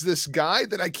is this guy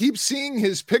that I keep seeing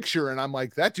his picture and I'm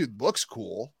like, that dude looks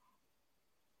cool.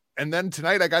 And then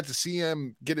tonight I got to see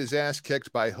him get his ass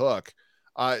kicked by Hook.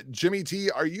 Jimmy T,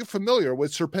 are you familiar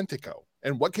with Serpentico?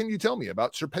 And what can you tell me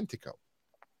about Serpentico?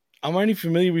 I'm only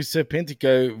familiar with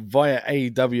Serpentico via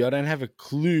AEW. I don't have a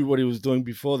clue what he was doing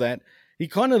before that. He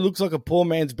kind of looks like a poor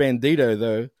man's Bandito,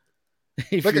 though.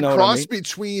 Like a cross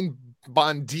between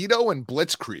Bandito and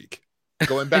Blitzkrieg,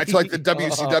 going back to like the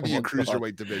WCW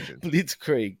Cruiserweight division.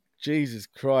 Blitzkrieg. Jesus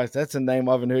Christ. That's a name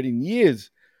I haven't heard in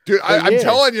years. Dude, I'm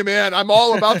telling you, man, I'm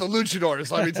all about the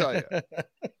luchadors, let me tell you.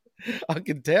 I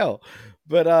can tell.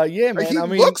 But yeah, man. He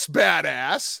looks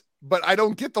badass, but I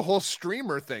don't get the whole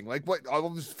streamer thing. Like, what?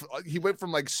 He went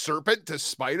from like serpent to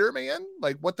Spider-Man?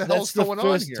 Like, what the hell's going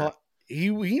on here?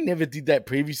 He never did that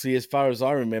previously, as far as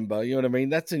I remember. You know what I mean?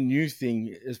 That's a new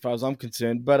thing as far as I'm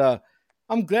concerned. But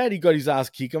I'm glad he got his ass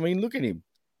kicked. I mean, look at him.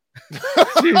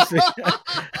 Seriously.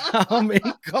 I mean,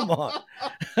 come on.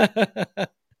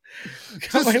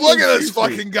 Just look at this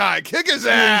fucking guy. Kick his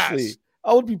ass.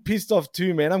 I would be pissed off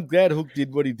too, man. I'm glad Hook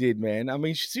did what he did, man. I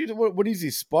mean, see, what is he?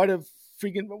 Spider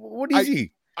freaking, what is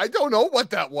he? I don't know what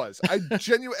that was. I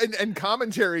genuinely and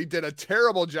commentary did a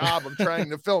terrible job of trying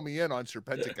to fill me in on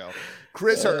Serpentico.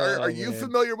 Chris, are you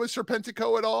familiar with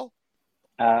Serpentico at all?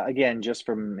 Again, just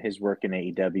from his work in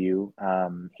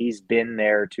AEW, he's been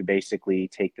there to basically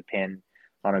take the pin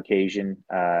on occasion.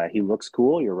 He looks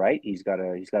cool. You're right. He's got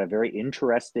a very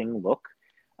interesting look.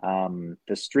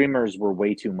 The streamers were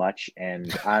way too much,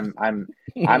 and I'm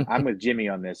with Jimmy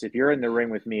on this. If you're in the ring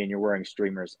with me and you're wearing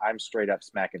streamers, I'm straight up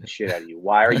smacking the shit out of you.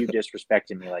 Why are you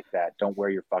disrespecting me like that? Don't wear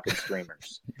your fucking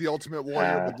streamers. The Ultimate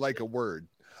Warrior would like a word.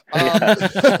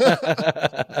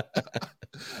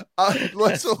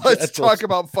 Let's talk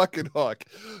about fucking Hook.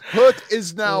 Hook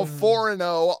is now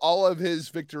 4-0, all of his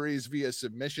victories via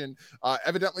submission.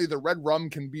 Evidently the red rum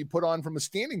can be put on from a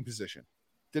standing position.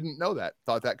 Didn't know that.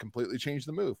 Thought that completely changed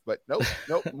the move, but nope,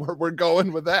 we're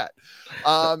going with that.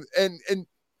 And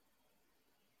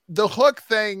the Hook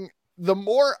thing, the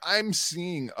more I'm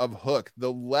seeing of Hook,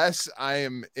 the less I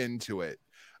am into it.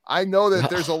 I know that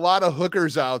there's a lot of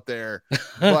hookers out there,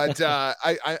 but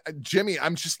Jimmy,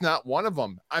 I'm just not one of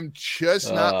them. I'm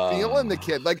just not feeling the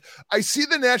kid. Like, I see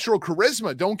the natural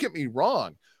charisma, don't get me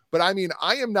wrong, but I mean,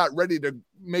 I am not ready to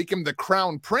make him the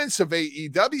crown prince of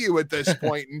AEW at this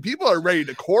point. And people are ready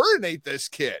to coordinate this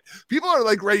kid. People are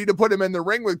like ready to put him in the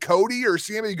ring with Cody or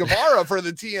Sammy Guevara for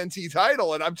the TNT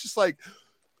title. And I'm just like,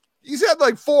 he's had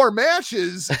like 4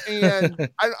 matches and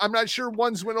I'm not sure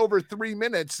one's went over 3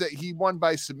 minutes that he won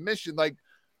by submission. Like,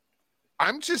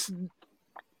 I'm just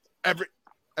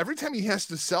every time he has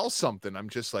to sell something, I'm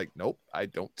just like, nope, I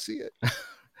don't see it.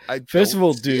 First of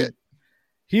all, dude,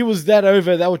 he was that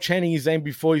over. They were chanting his name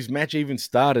before his match even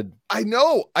started. I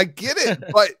know, I get it,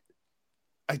 but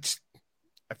I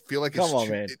feel like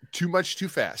it's too much too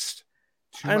fast.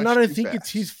 And I don't think it's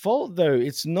his fault, though.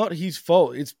 It's not his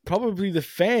fault. It's probably the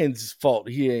fans' fault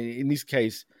here in this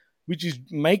case, which is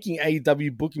making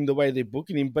AEW book him the way they're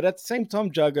booking him. But at the same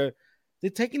time, Jago, they're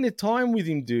taking their time with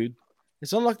him, dude.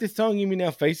 It's not like they're throwing him in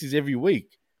our faces every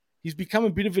week. He's become a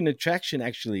bit of an attraction,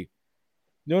 actually.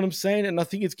 You know what I'm saying? And I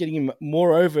think it's getting him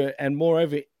more over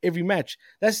every match.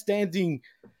 That standing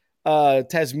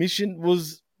Taz mission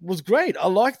was great. I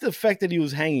like the fact that he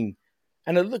was hanging.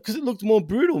 and because it looked more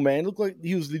brutal, man. It looked like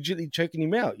he was legitimately choking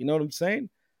him out. You know what I'm saying?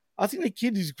 I think the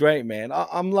kid is great, man.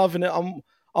 I'm loving it.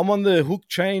 I'm on the hook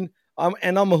train. I'm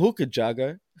a hooker,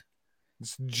 Jago.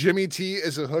 Jimmy T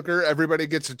is a hooker. Everybody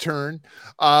gets a turn.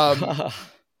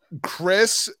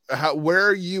 Chris, where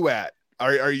are you at?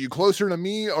 Are you closer to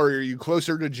me or are you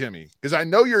closer to Jimmy? Because I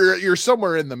know you're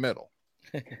somewhere in the middle.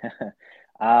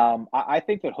 I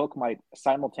think that Hook might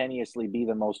simultaneously be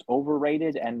the most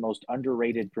overrated and most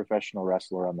underrated professional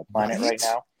wrestler on the planet right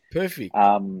now. Perfect.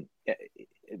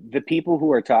 The people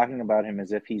who are talking about him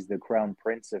as if he's the crown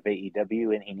prince of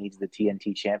AEW and he needs the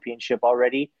TNT championship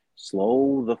already,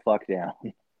 slow the fuck down.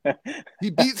 He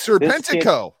beat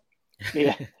Serpentico.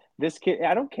 Yeah, this kid,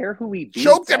 I don't care who he beats.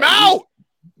 Choked him out.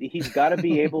 He's got to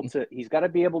be able to. He's got to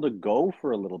be able to go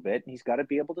for a little bit. He's got to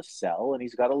be able to sell, and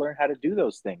he's got to learn how to do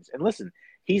those things. And listen,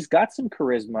 he's got some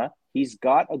charisma. He's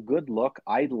got a good look.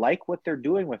 I like what they're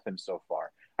doing with him so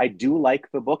far. I do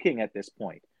like the booking at this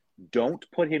point. Don't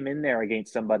put him in there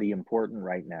against somebody important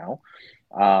right now.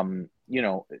 You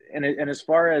know, and as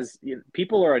far as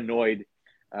people are annoyed,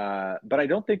 but I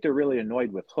don't think they're really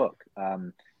annoyed with Hook.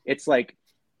 It's like.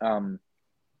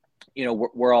 You know,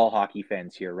 we're all hockey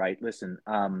fans here, right? Listen,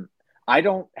 I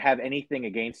don't have anything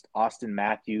against Austin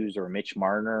Matthews or Mitch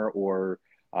Marner or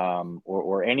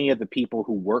any of the people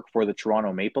who work for the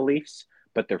Toronto Maple Leafs,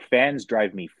 but their fans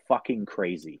drive me fucking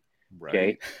crazy.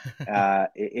 Right. Okay.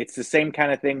 It's the same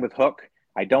kind of thing with Hook.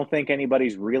 I don't think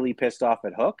anybody's really pissed off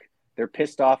at Hook. They're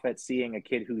pissed off at seeing a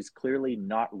kid who's clearly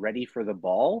not ready for the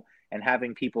ball and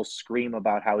having people scream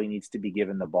about how he needs to be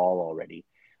given the ball already.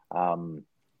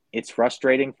 It's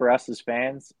frustrating for us as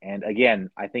fans. And again,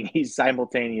 I think he's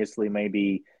simultaneously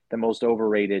maybe the most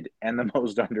overrated and the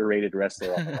most underrated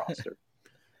wrestler on the roster.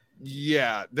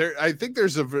 Yeah, I think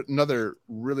there's another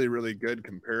really, really good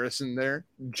comparison there.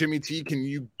 Jimmy T, can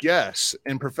you guess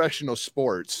in professional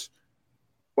sports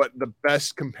what the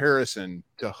best comparison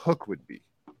to Hook would be?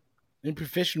 In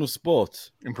professional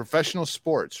sports? In professional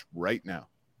sports right now.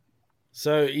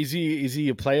 So is he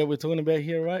a player we're talking about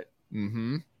here, right?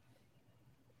 Mm-hmm.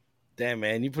 Damn,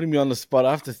 man, you're putting me on the spot.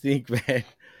 I have to think, man.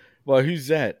 Well, who's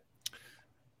that?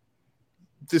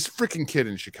 This freaking kid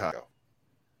in Chicago.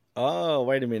 Oh,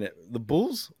 wait a minute. The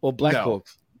Bulls or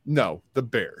Blackhawks? No, the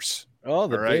Bears. Oh,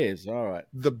 the All right? Bears. All right.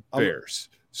 The Bears.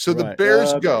 So right. the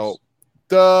Bears go.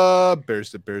 The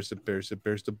Bears, the Bulls, the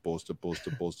Bulls,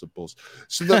 the Bulls.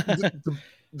 So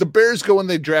the Bears go and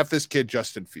they draft this kid,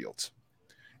 Justin Fields.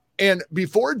 And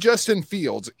before Justin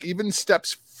Fields even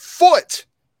steps foot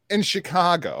in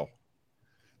Chicago,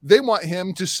 they want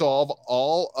him to solve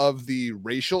all of the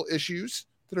racial issues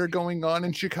that are going on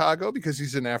in Chicago because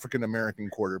he's an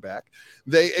African-American quarterback.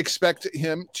 They expect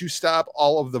him to stop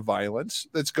all of the violence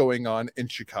that's going on in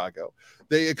Chicago.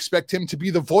 They expect him to be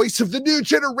the voice of the new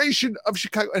generation of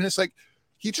Chicago. And it's like,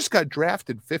 he just got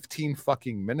drafted 15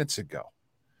 fucking minutes ago.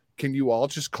 Can you all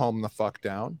just calm the fuck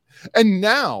down? And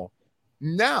now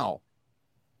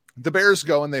the Bears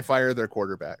go and they fire their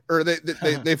quarterback, or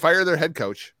they fire their head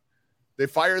coach. They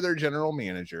fire their general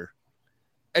manager.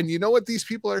 And you know what these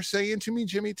people are saying to me,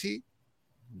 Jimmy T?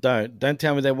 Don't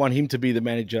tell me they want him to be the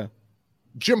manager.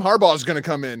 Jim Harbaugh is going to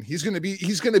come in. He's going to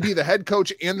be the head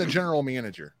coach and the general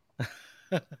manager.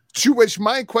 To which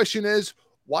my question is,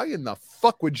 why in the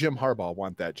fuck would Jim Harbaugh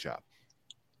want that job?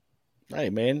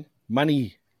 Hey, man,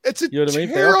 money. It's a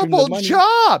terrible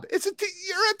job.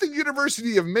 You're at the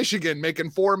University of Michigan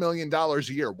making $4 million a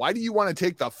year. Why do you want to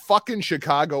take the fucking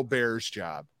Chicago Bears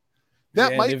job?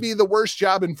 That might be the worst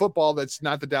job in football. That's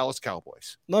not the Dallas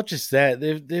Cowboys. Not just that,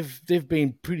 they've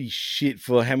been pretty shit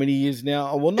for how many years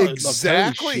now? Well, not exactly,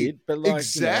 not totally shit, but like,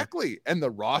 exactly. You know. And the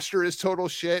roster is total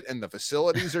shit, and the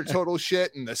facilities are total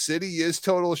shit, and the city is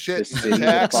total shit. The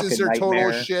taxes are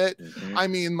total shit. Mm-hmm. I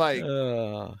mean, like,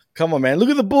 come on, man. Look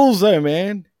at the Bulls, though,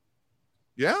 man.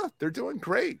 Yeah, they're doing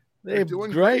great. They're doing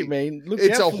great, man.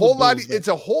 It's a whole lot. It's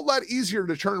a whole lot easier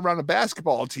to turn around a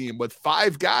basketball team with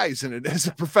 5 guys in it as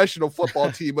a professional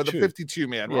football team with a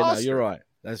 52-man roster. No, you're right.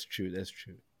 That's true.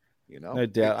 You know, no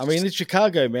doubt. I mean, it's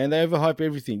Chicago, man. They overhype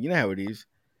everything. You know how it is.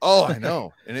 Oh, I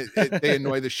know, and they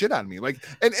annoy the shit out of me. Like,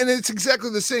 and it's exactly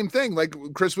the same thing. Like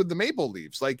Chris with the Maple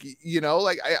Leafs. Like, you know,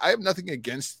 like I have nothing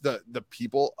against the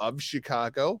people of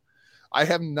Chicago. I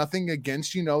have nothing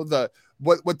against, you know,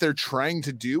 what they're trying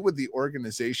to do with the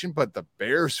organization, but the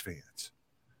Bears fans,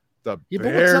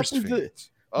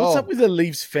 what's up with the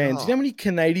Leafs fans? You know how many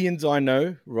Canadians I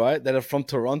know, right, that are from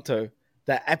Toronto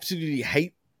that absolutely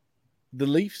hate the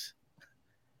Leafs?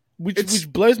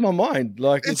 which blows my mind.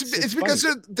 Like it's because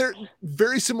they're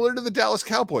very similar to the Dallas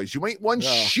Cowboys. You ain't won Oh.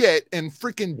 shit in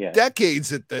freaking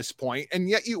decades at this point, and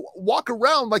yet you walk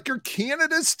around like you're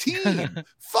Canada's team.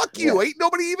 Fuck you! Ain't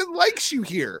nobody even likes you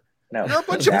here. No, You're a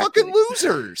bunch of fucking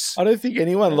losers. I don't think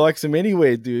anyone likes them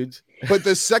anywhere, dude. But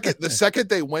the second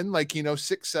they win, like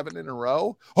 6, 7 in a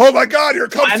row, oh my God! Here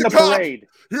comes the cup. Parade.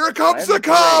 Here comes the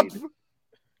cup.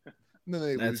 And then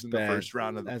they lose in the first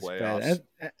round of the playoffs.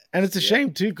 And it's a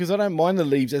shame too, because I don't mind the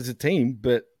Leafs as a team,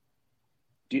 but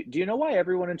Do you know why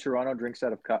everyone in Toronto drinks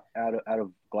out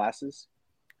of glasses?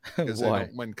 Because they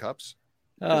don't win cups.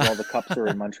 Because all the cups are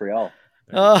in Montreal.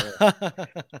 Oh.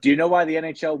 Do you know why the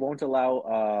NHL won't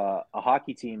allow a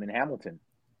hockey team in Hamilton?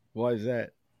 Why is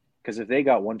that? Because if they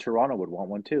got one, Toronto would want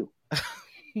one too.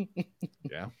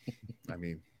 Yeah, I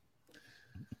mean,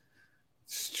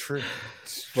 it's true.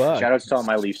 Shout out to all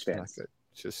my Leafs fans.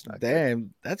 Just not damn,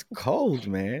 good. that's cold,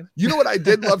 man. You know what I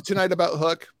did love tonight about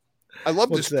Hook? I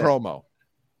loved What's his that? promo.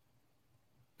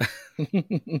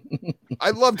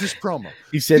 I loved his promo.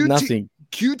 He said nothing.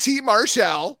 QT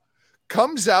Marshall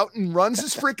comes out and runs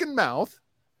his freaking mouth,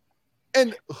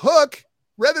 and Hook,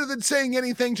 rather than saying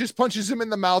anything, just punches him in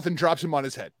the mouth and drops him on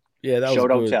his head. Yeah, that Show was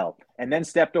don't good. tell, and then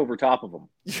stepped over top of him.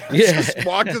 Just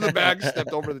walked to the back,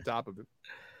 stepped over the top of him.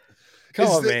 Come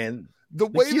Is on, the- man. The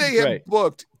way kid's they have great.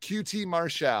 booked QT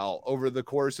Marshall over the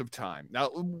course of time. Now,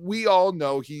 we all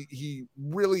know he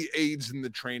really aids in the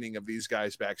training of these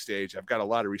guys backstage. I've got a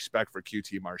lot of respect for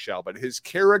QT Marshall, but his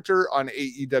character on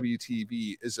AEW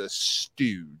TV is a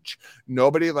stooge.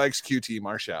 Nobody likes QT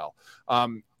Marshall.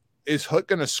 Is Hook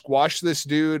going to squash this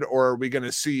dude, or are we going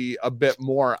to see a bit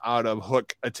more out of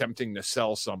Hook attempting to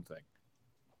sell something?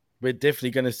 We're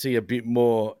definitely going to see a bit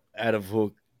more out of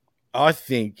Hook. I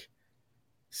think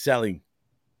selling.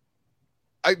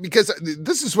 Because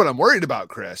this is what I'm worried about,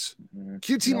 Chris.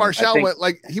 QT No, Marshall I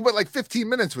think- went like 15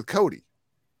 minutes with Cody.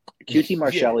 QT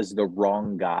Marshall is the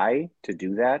wrong guy to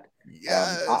do that.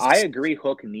 Yes. I agree.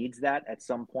 Hook needs that at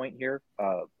some point here,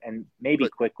 and maybe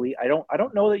quickly. I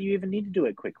don't know that you even need to do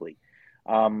it quickly.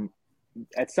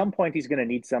 At some point, he's going to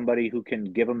need somebody who can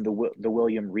give him the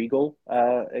William Regal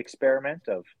experiment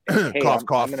of hey, cough, I'm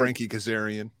cough, gonna- Frankie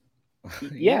Kazarian.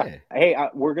 Yeah. Hey,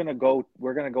 we're gonna go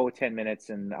 10 minutes,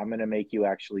 and I'm gonna make you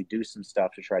actually do some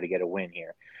stuff to try to get a win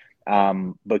here.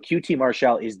 But QT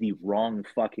Marshall is the wrong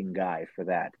fucking guy for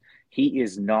that. He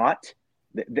is not.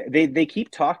 They keep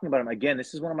talking about him again.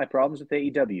 This is one of my problems with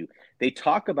AEW. They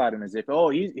talk about him as if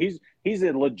he's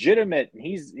a legitimate.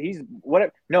 He's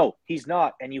whatever. No, he's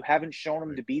not, and you haven't shown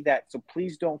him to be that. So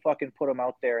please don't fucking put him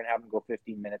out there and have him go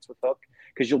 15 minutes with Hook,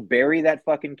 because you'll bury that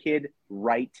fucking kid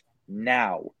right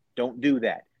now. Don't do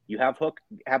that. You have Hook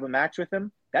have a match with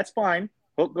him. That's fine.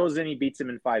 Hook goes in, he beats him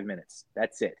in 5 minutes.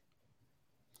 That's it.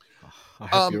 I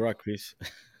hope you're right, Chris.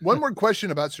 One more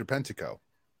question about Serpentico.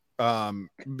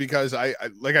 Because I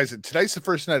like I said, tonight's the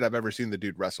first night I've ever seen the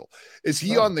dude wrestle. Is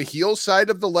he on the heel side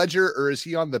of the ledger, or is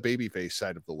he on the babyface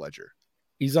side of the ledger?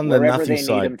 He's on the Wherever nothing they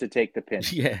side. need him to take the pin.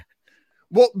 Yeah.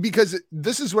 Well, because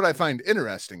this is what I find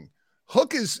interesting.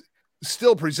 Hook is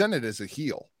still presented as a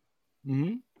heel.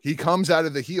 Mm-hmm. He comes out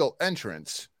of the heel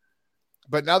entrance,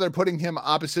 but now they're putting him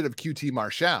opposite of QT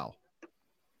Marshall,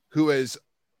 who is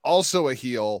also a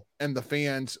heel, and the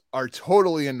fans are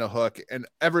totally into Hook, and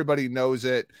everybody knows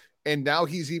it. And now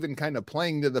he's even kind of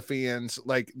playing to the fans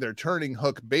like they're turning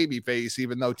Hook babyface,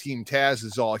 even though Team Taz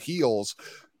is all heels.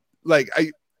 Like, I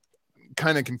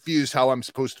kind of confused how I'm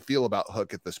supposed to feel about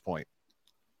Hook at this point.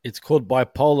 It's called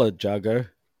bipolar, Jago.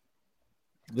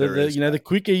 The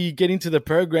quicker you get into the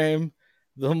program,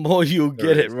 the more you'll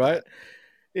get it, right?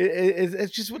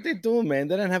 It's just what they're doing, man.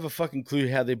 They don't have a fucking clue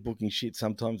how they're booking shit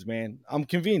sometimes, man. I'm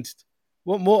convinced.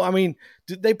 What more? I mean,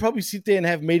 they probably sit there and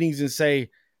have meetings and say,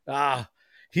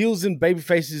 heels and baby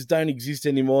faces don't exist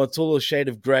anymore. It's all a shade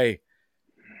of gray.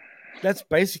 That's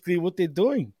basically what they're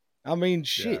doing. I mean,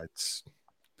 shit.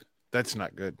 Yeah, that's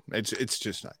not good. It's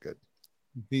just not good.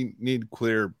 You need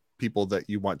clear people that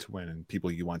you want to win and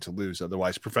people you want to lose.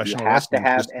 Otherwise, professional You have to wrestling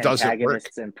have just doesn't work.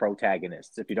 antagonists and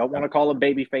protagonists. If you don't want to call them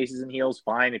baby faces and heels,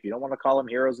 fine. If you don't want to call them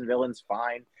heroes and villains,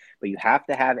 fine. But you have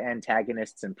to have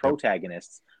antagonists and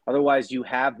protagonists. Otherwise, you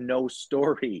have no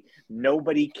story.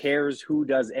 Nobody cares who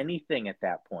does anything at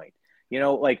that point.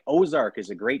 Like Ozark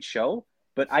is a great show,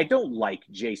 but I don't like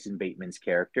Jason Bateman's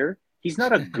character. He's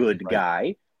not a good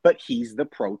guy, but he's the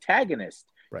protagonist.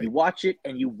 Right. You watch it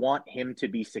and you want him to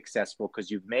be successful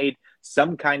because you've made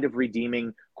some kind of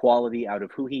redeeming quality out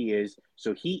of who he is.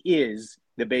 So he is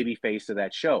the baby face of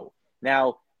that show.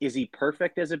 Now, is he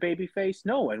perfect as a baby face?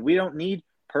 No, and we don't need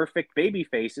perfect baby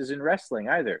faces in wrestling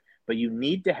either. But you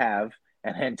need to have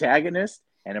an antagonist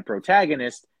and a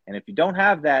protagonist And if you don't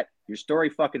have that, your story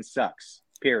fucking sucks.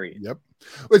 Period. Yep.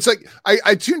 It's like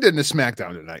I tuned into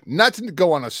SmackDown tonight, not to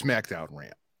go on a SmackDown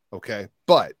rant, okay?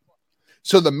 But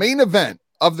so the main event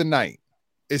of the night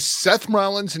is Seth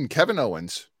Rollins and Kevin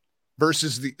Owens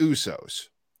versus the Usos.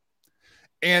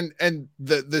 And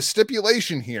the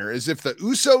stipulation here is if the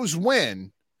Usos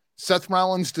win, Seth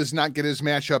Rollins does not get his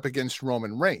matchup against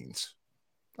Roman Reigns.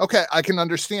 Okay, I can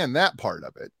understand that part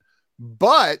of it.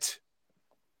 But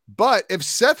if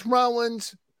Seth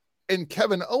Rollins and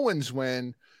Kevin Owens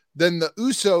win, then the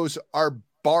Usos are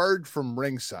barred from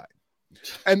ringside.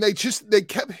 And they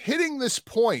kept hitting this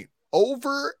point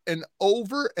over and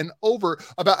over and over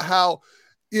about how,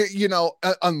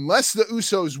 unless the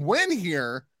Usos win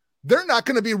here, they're not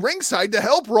going to be ringside to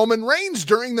help Roman Reigns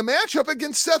during the matchup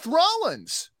against Seth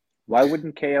Rollins. Why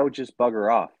wouldn't KO just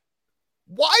bugger off?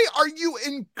 Why are you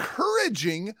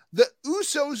encouraging the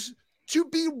Usos to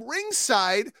be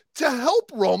ringside to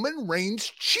help Roman Reigns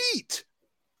cheat?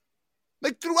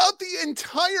 Like throughout the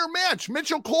entire match,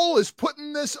 Mitchell Cole is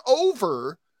putting this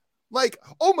over. Like,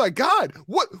 oh my God,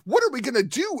 what are we going to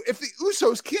do if the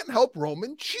Usos can't help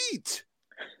Roman cheat?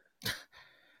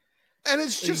 And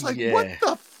it's just like, What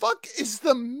the fuck is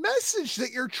the message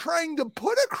that you're trying to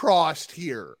put across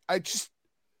here?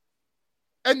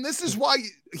 And this is why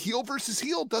heel versus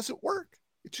heel doesn't work.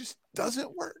 It just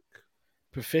doesn't work.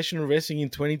 Professional wrestling in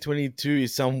 2022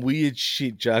 is some weird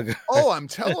shit, Jugger. Oh, I'm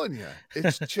telling you,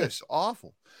 it's just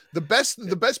awful. The best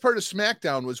part of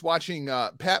SmackDown was watching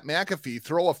Pat McAfee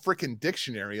throw a freaking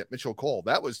dictionary at Mitchell Cole.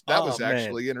 That was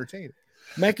actually entertaining.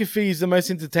 McAfee is the most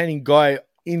entertaining guy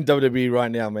in WWE right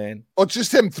now, man. Well,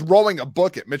 just him throwing a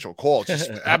book at Mitchell Cole,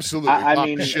 just absolutely.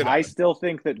 I still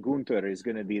think that Gunther is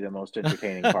going to be the most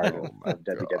entertaining part of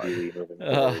WWE moving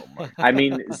forward. I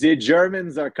mean, the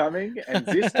Germans are coming, and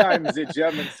this time the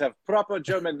Germans have proper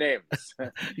German names.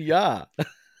 Yeah.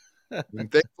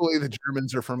 And thankfully, the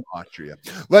Germans are from Austria.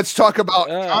 Let's talk about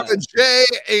Anna Jay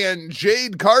and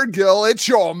Jade Cargill. It's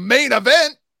your main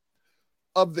event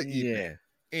of the evening.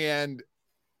 And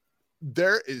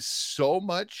there is so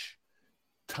much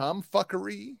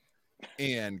tomfuckery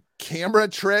and camera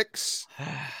tricks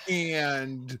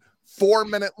and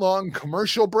 4-minute long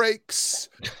commercial breaks.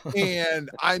 And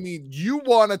I mean, you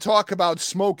want to talk about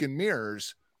smoke and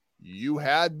mirrors. You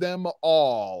had them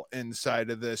all inside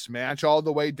of this match, all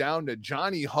the way down to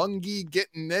Johnny Hungy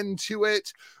getting into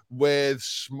it with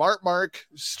Smart Mark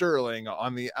Sterling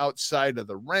on the outside of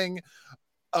the ring.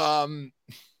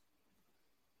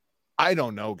 I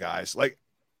don't know, guys. Like,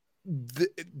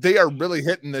 they are really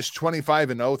hitting this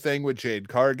 25-0 thing with Jade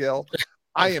Cargill.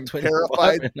 I am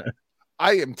terrified.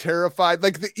 I am terrified.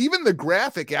 Like, even the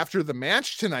graphic after the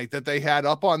match tonight that they had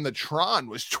up on the Tron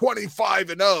was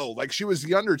 25-0. Like, she was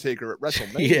the Undertaker at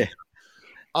WrestleMania.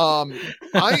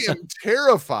 I am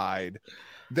terrified.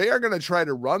 They are going to try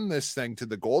to run this thing to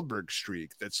the Goldberg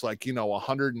streak. That's like,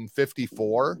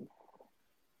 154.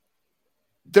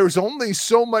 There's only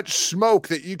so much smoke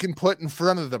that you can put in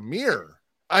front of the mirror.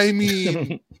 I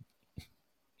mean,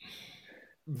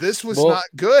 this was not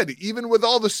good. Even with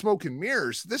all the smoke and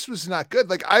mirrors, this was not good.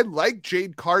 Like, I like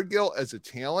Jade Cargill as a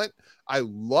talent. I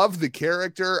love the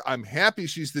character. I'm happy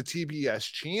she's the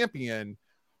TBS champion.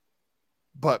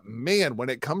 But man, when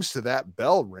it comes to that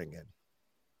bell ringing,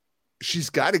 she's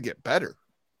got to get better.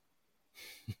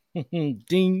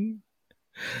 Ding.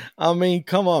 I mean,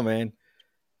 come on, man.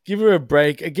 Give her a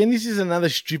break. Again, this is another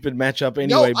stupid matchup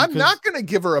anyway. No, I'm not going to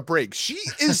give her a break. She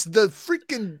is the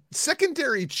freaking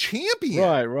secondary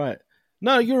champion. Right.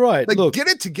 No, you're right. Like, look, get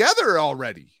it together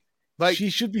already. Like, she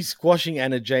should be squashing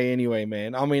Anna Jay anyway,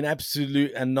 man. I mean,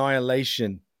 absolute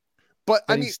annihilation. But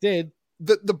I mean, instead,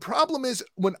 the problem is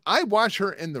when I watch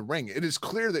her in the ring, it is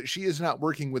clear that she is not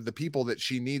working with the people that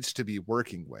she needs to be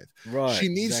working with. Right. She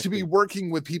needs to be working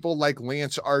with people like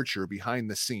Lance Archer behind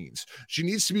the scenes. She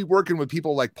needs to be working with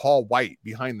people like Paul White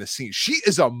behind the scenes. She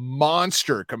is a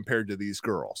monster compared to these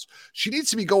girls. She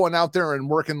needs to be going out there and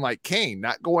working like Kane,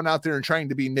 not going out there and trying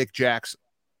to be Nick Jackson.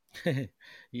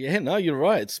 Yeah, no, you're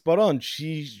right. Spot on.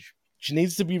 She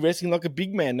needs to be wrestling like a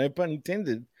big man, no pun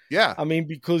intended. Yeah. I mean,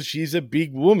 because she's a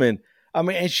big woman. I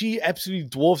mean, and she absolutely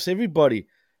dwarfs everybody.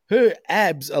 Her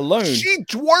abs alone. She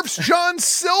dwarfs John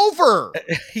Silver.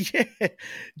 Yeah.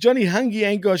 Johnny Hungy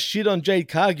ain't got shit on Jade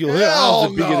Cargill. Her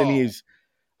arms are bigger than his.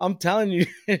 I'm telling you,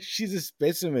 she's a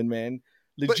specimen, man.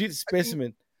 Legit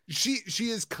specimen. She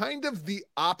is kind of the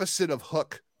opposite of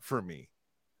Hook for me.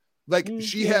 Like,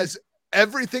 she has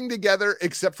everything together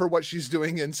except for what she's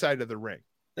doing inside of the ring.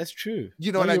 That's true.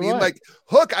 You know what I mean? Right. Like,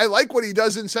 Hook, I like what he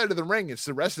does inside of the ring. It's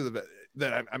the rest of it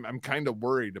that I'm kind of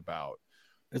worried about.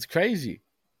 It's crazy.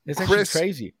 It's actually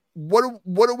crazy. what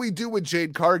do we do with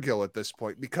Jade Cargill at this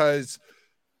point? Because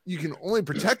you can only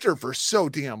protect her for so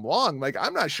damn long. Like,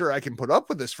 I'm not sure I can put up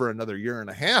with this for another year and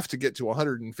a half to get to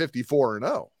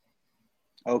 154-0.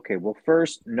 Okay, well,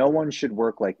 first, no one should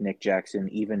work like Nick Jackson,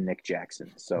 even Nick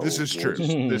Jackson. So This is true.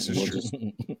 This is true.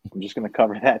 I'm just going to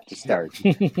cover that to start.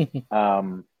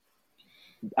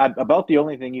 About the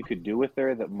only thing you could do with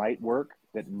her that might work,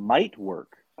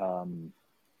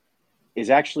 is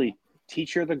actually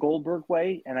teach her the Goldberg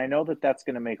way. And I know that that's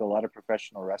going to make a lot of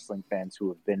professional wrestling fans who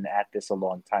have been at this a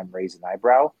long time raise an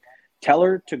eyebrow. Tell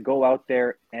her to go out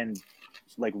there and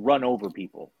like run over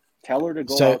people. Tell her to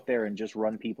go out there and just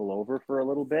run people over for a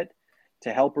little bit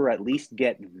to help her at least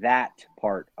get that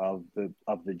part of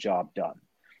the job done.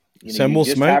 More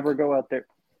just smoke? Have her go out there.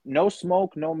 No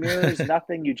smoke, no mirrors,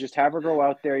 nothing. You just have her go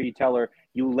out there. You tell her,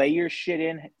 you lay your shit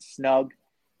in snug.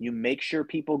 You make sure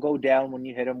people go down when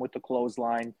you hit them with the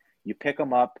clothesline. You pick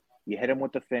them up. You hit them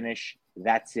with the finish.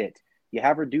 That's it. You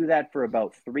have her do that for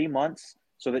about 3 months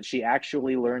so that she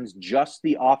actually learns just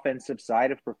the offensive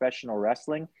side of professional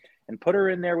wrestling, and put her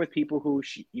in there with people who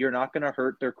you're not going to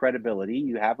hurt their credibility.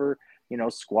 You have her,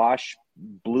 squash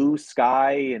Blue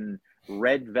Sky and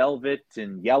Red Velvet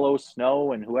and Yellow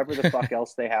Snow and whoever the fuck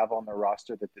else they have on their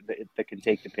roster that can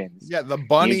take the pins. Yeah, the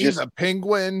bunny, the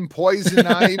penguin, Poison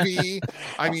Ivy.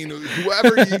 I mean,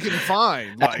 whoever you can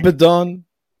find. Like, Abaddon.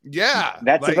 Yeah.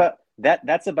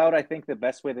 That's about, I think, the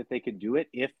best way that they could do it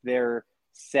if they're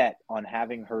set on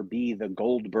having her be the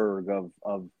Goldberg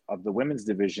of the women's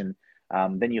division.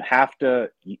 Then you have to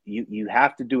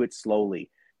do it slowly,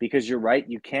 because you're right.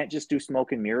 You can't just do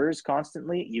smoke and mirrors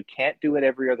constantly. You can't do it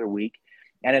every other week.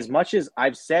 And as much as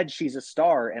I've said she's a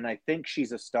star, and I think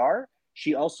she's a star,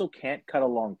 she also can't cut a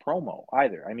long promo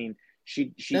either. I mean,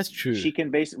 that's true. She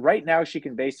can right now she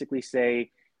can basically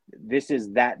say, this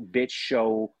is that bitch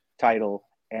show title,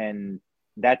 and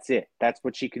that's it. That's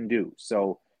what she can do.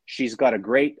 So she's got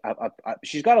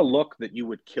she's got a look that you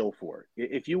would kill for.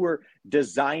 If you were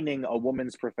designing a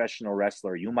woman's professional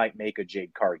wrestler, you might make a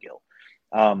Jade Cargill.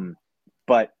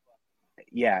 But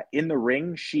yeah, in the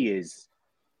ring, she is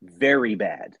very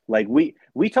bad. Like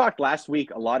we talked last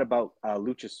week a lot about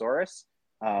Luchasaurus.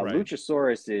 Right.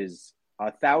 Luchasaurus is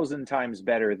 1,000 times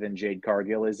better than Jade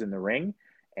Cargill is in the ring.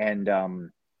 And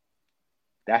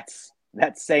that's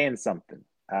saying something.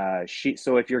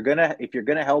 So if you're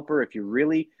gonna help her, if you're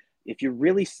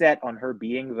really set on her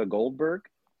being the Goldberg,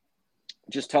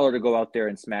 just tell her to go out there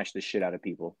and smash the shit out of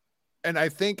people. And I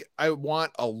think I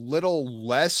want a little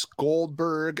less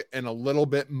Goldberg and a little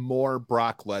bit more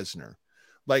Brock Lesnar.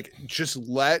 Like, just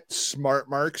let Smart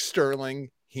Mark Sterling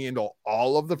handle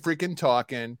all of the freaking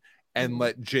talking and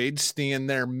let Jade stand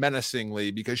there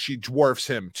menacingly, because she dwarfs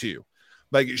him too.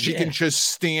 Like, she can just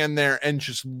stand there and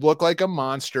just look like a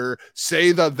monster,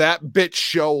 say that bitch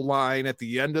show line at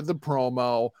the end of the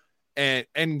promo,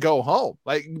 and go home.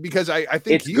 Like, because I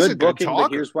think it's good booking,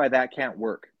 but here's why that can't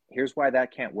work. Here's why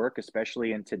that can't work,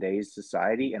 especially in today's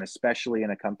society and especially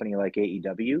in a company like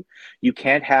AEW. You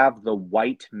can't have the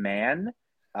white man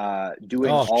doing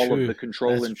all of the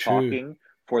control and talking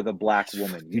for the black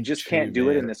woman. You just can't do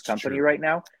it in this company right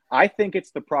now. I think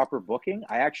it's the proper booking.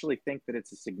 I actually think that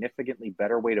it's a significantly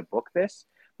better way to book this,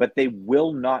 but they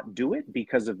will not do it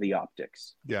because of the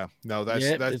optics. Yeah, no, that's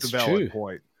a valid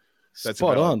point. That's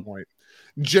spot a valid on. Point.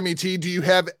 Jimmy T, do you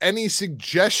have any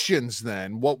suggestions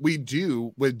then what we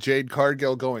do with Jade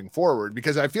Cargill going forward?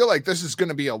 Because I feel like this is going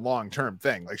to be a long-term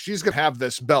thing. Like, she's going to have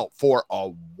this belt for a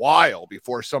while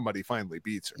before somebody finally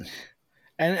beats her.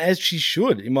 And as she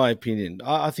should, in my opinion.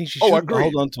 I think she should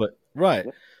hold on to it. Right.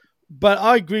 Yep. But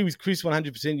I agree with Chris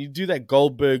 100%. You do that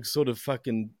Goldberg sort of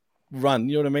fucking run.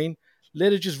 You know what I mean?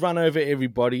 Let her just run over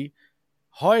everybody.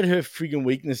 Hide her friggin'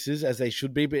 weaknesses, as they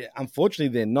should be. But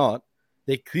unfortunately, they're not.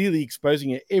 They're clearly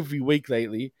exposing it every week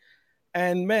lately.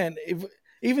 And, man,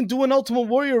 even do an Ultimate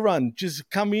Warrior run. Just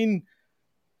come in,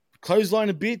 clothesline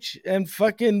a bitch, and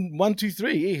fucking 1, 2,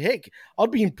 3. Heck,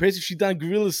 I'd be impressed if she'd done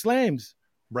Gorilla Slams.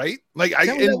 Right? Like,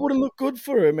 that wouldn't look good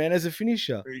for her, man, as a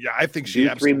finisher. Yeah, I think she do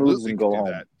absolutely 3 moves and go home.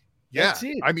 That. Yeah.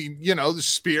 I mean, the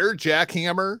spear,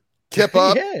 jackhammer, tip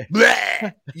up,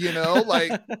 bleh,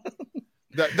 like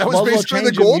that was basically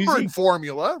the Goldberg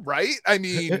formula, right? I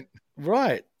mean,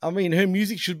 right. I mean, her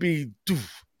music should be doof,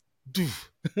 doof,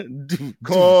 doof,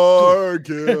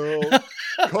 Cargill,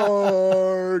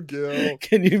 Cargill.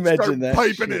 Can you imagine Start that?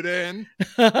 Piping it in.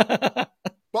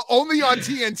 But only on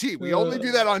TNT. We only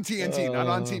do that on TNT, not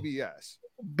on TBS.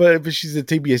 But she's a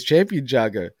TBS champion,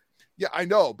 Jago. Yeah, I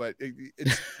know, but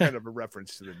it's kind of a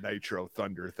reference to the Nitro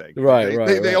Thunder thing. Right,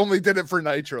 They only did it for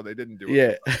Nitro. They didn't do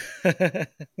it. Yeah.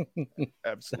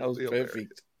 Absolutely. That was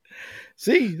perfect.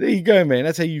 See, there you go, man.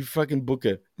 That's how you fucking book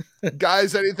it.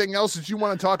 Guys, anything else that you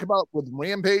want to talk about with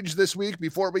Rampage this week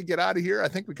before we get out of here? I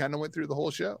think we kind of went through the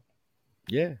whole show.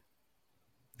 Yeah.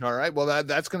 All right. Well,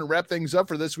 that's going to wrap things up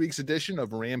for this week's edition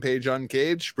of Rampage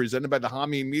Uncaged, presented by the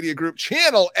Hameen Media Group,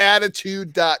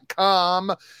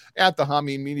 channelattitude.com at the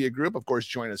Hameen Media Group. Of course,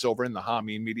 join us over in the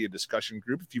Hameen Media discussion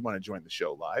group if you want to join the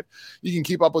show live. You can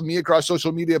keep up with me across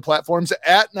social media platforms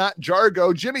at Not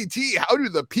Jargo. Jimmy T, how do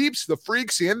the peeps, the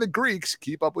freaks, and the Greeks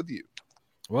keep up with you?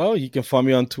 Well, you can find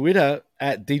me on Twitter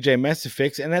at DJ Mass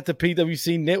Effects and at the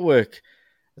PWC Network.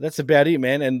 That's about it,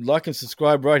 man. And like and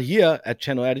subscribe right here at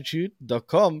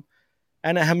channelattitude.com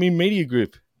and at Hameen Media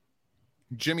Group.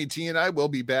 Jimmy T and I will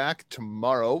be back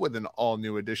tomorrow with an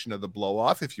all-new edition of The Blow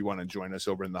Off if you want to join us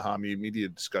over in the Hameen Media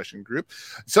discussion group.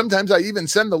 Sometimes I even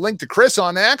send the link to Chris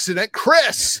on accident.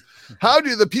 Chris, how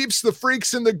do the peeps, the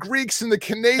freaks, and the Greeks, and the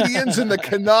Canadians, and the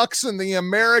Canucks, and the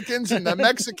Americans, and the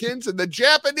Mexicans, and the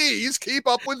Japanese keep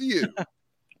up with you?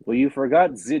 Well, you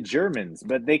forgot the Germans,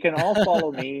 but they can all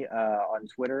follow me on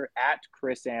Twitter at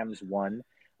ChrisAms1.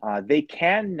 They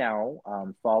can now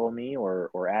follow me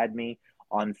or add me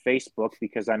on Facebook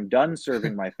because I'm done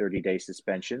serving my 30-day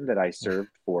suspension that I served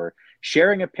for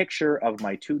sharing a picture of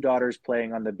my 2 daughters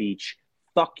playing on the beach.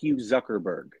 Fuck you,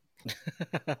 Zuckerberg.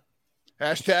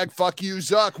 Hashtag fuck you,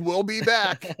 Zuck. We'll be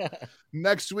back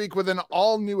next week with an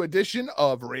all-new edition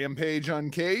of Rampage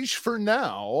Uncaged. For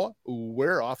now,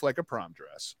 we're off like a prom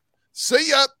dress. See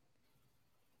ya!